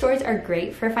 thrift stores are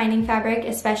great for finding fabric,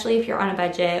 especially if you're on a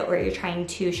budget or you're trying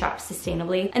to shop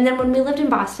sustainably. And then when we lived in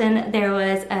Boston, there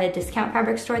was a discount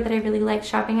fabric store that I really liked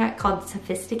shopping at called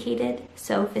Sophisticated.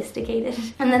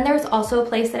 And then there was also a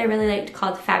place that I really liked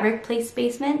called Fabric Place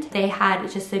Basement. They had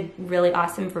just a really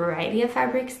awesome variety of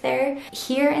fabrics there.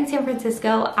 Here in San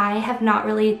Francisco, I have not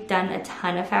really done a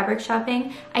ton of fabric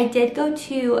shopping. I did go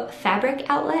to Fabric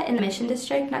Outlet in the Mission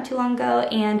District not too long ago,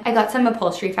 and I got some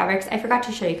upholstery fabrics. I forgot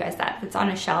to show you guys that. It's on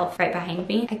a shelf right behind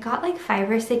me. I got like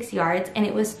 5 or 6 yards and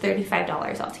it was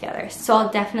 $35 altogether. So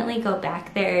I'll definitely go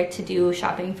back there to do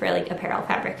shopping for like apparel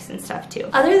fabrics and stuff too.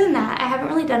 Other than that, I haven't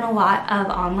really done a lot of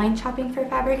online shopping for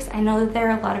fabrics. I know that there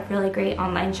are a lot of really great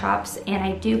online shops, and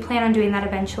I do plan on doing that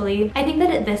eventually. I think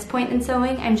that at this point in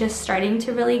sewing, I'm just starting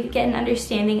to really get an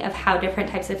understanding of how different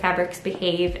types of fabrics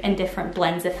behave and different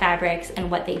blends of fabrics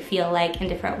and what they feel like and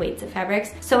different weights of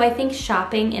fabrics. So I think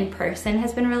shopping in person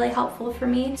has been really helpful for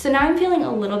me. So now I'm feeling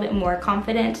a little bit more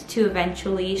confident to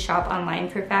eventually shop online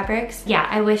for fabrics. Yeah,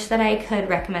 I wish that I could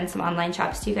recommend some online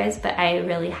shops to you guys, but I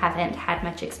really haven't had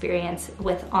much experience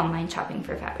with online shopping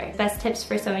for fabric. Best tips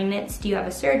for sewing knits. Do you have a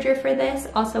serger for this?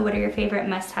 Also, what are your favorite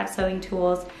must-have sewing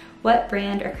tools? What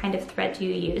brand or kind of thread do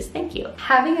you use? Thank you.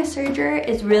 Having a serger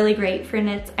is really great for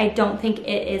knits. I don't think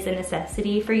it is a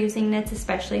necessity for using knits,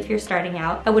 especially if you're starting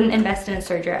out. I wouldn't invest in a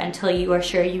serger until you are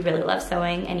sure you really love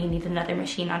sewing and you need another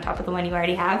machine on top of the one you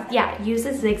already have. Yeah, use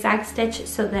a zigzag stitch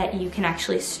so that you can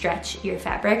actually stretch your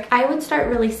fabric. I would start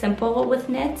really simple with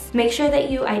knits. Make sure that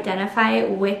you identify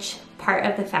which part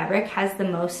of the fabric has the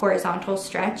most horizontal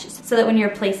stretch, so that when you're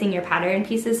placing your pattern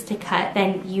pieces to cut,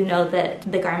 then you know that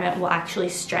the garment will actually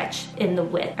stretch in the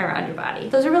width around your body.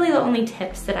 Those are really the only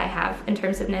tips that I have in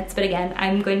terms of knits, but again,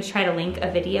 I'm going to try to link a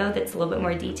video that's a little bit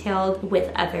more detailed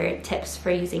with other tips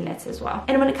for using knits as well.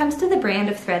 And when it comes to the brand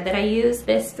of thread that I use,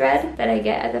 this thread that I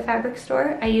get at the fabric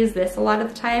store, I use this a lot of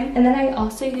the time. And then I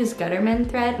also use Gutterman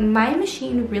thread. My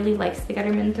machine really likes the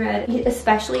Gutterman thread,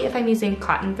 especially if I'm using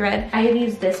cotton thread. I have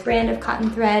used this brand of cotton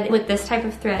thread. With this type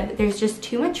of thread, there's just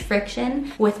too much friction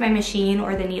with my machine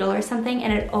or the needle or something,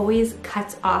 and it always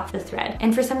cuts off the thread.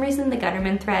 And for some reason, the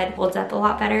Gutterman thread holds up a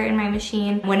lot better in my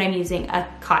machine when I'm using a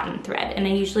cotton thread. And I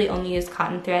usually only use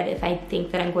cotton thread if I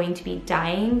think that I'm going to be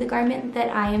dyeing the garment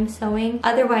that I am sewing.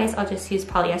 Otherwise, I'll just use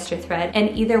polyester thread,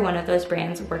 and either one of those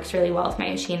brands works really well with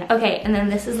my machine. Okay, and then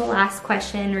this is the last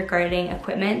question regarding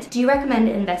equipment. Do you recommend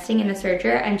investing in a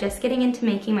serger? I'm just getting into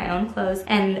making my own clothes,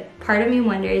 and part of me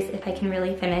wonders if I can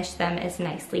really finish them as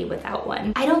nicely without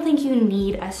one. I don't think you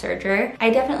need a serger. I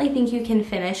definitely think you can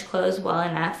finish clothes well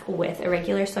enough with a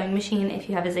regular sewing machine if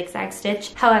you have a zigzag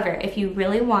stitch. However, if you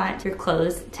really want your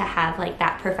clothes to have like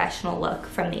that professional look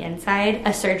from the inside, a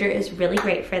serger is really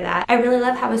great for that. I really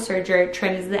love how a serger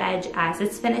trims the edge as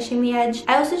it's finishing the edge.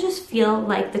 I also just feel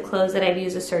like the clothes that I've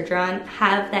used a serger on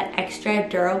have that extra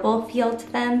durable feel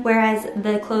to them, whereas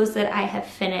the clothes that I have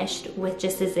finished with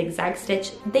just a zigzag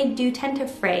stitch, they do tend to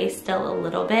fray still a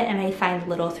little bit, and I find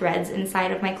little threads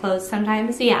inside of my clothes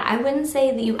sometimes. So yeah, I wouldn't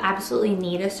say that you absolutely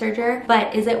need a serger,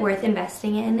 but is it worth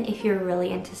investing in if you're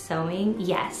really into sewing?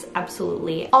 Yes,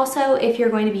 absolutely. Also, if you're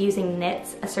going to be using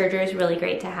knits, a serger is really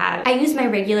great to have. I use my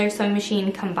regular sewing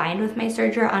machine combined with my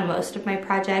serger on most of my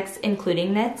projects,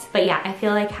 including knits. But yeah, I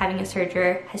feel like having a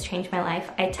serger has changed my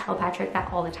life. I tell Patrick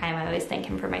that all the time. I always thank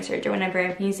him for my serger whenever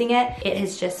I'm using it. It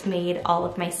has just made all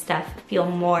of my stuff feel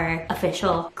more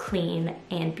official, clean,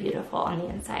 and beautiful on the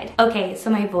inside. Okay, so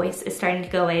my voice is starting to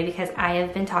go away because I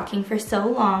have been talking for so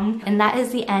long, and that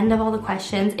is the end of all the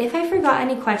questions. If I forgot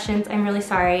any questions, I'm really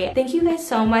sorry. Thank you guys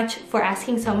so much for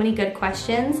asking so many good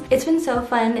questions. It's been so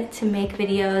fun to make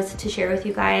videos to share with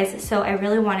you guys, so I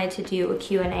really wanted to do a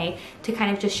Q&A to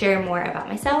kind of just share more about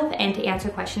myself and to answer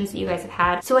questions that you guys have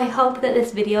had. So I hope that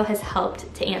this video has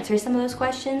helped to answer some of those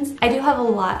questions. I do have a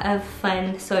lot of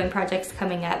fun sewing projects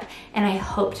coming up, and I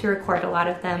hope to record a lot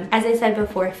of them. As I said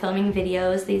before, where filming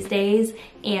videos these days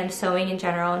and sewing in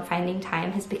general and finding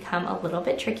time has become a little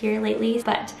bit trickier lately,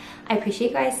 but I appreciate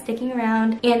you guys sticking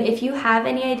around. And if you have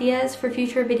any ideas for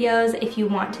future videos, if you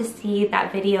want to see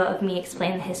that video of me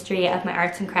explain the history of my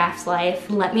arts and crafts life,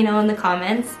 let me know in the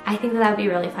comments. I think that would be a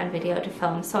really fun video to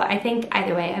film. So I think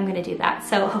either way, I'm gonna do that.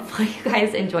 So hopefully you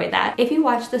guys enjoyed that. If you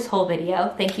watched this whole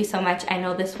video, thank you so much. I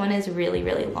know this one is really,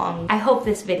 really long. I hope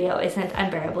this video isn't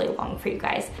unbearably long for you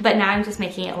guys, but now I'm just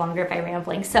making it longer by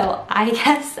rambling. So I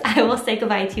guess I will say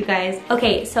goodbye to you guys.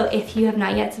 Okay, so if you have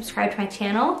not yet subscribed to my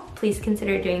channel, please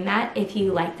consider doing that. If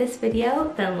you like this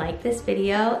video, then like this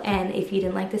video. And if you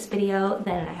didn't like this video,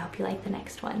 then I hope you like the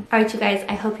next one. All right, you guys,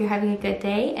 I hope you're having a good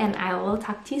day and I will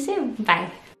talk to you soon.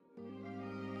 Bye.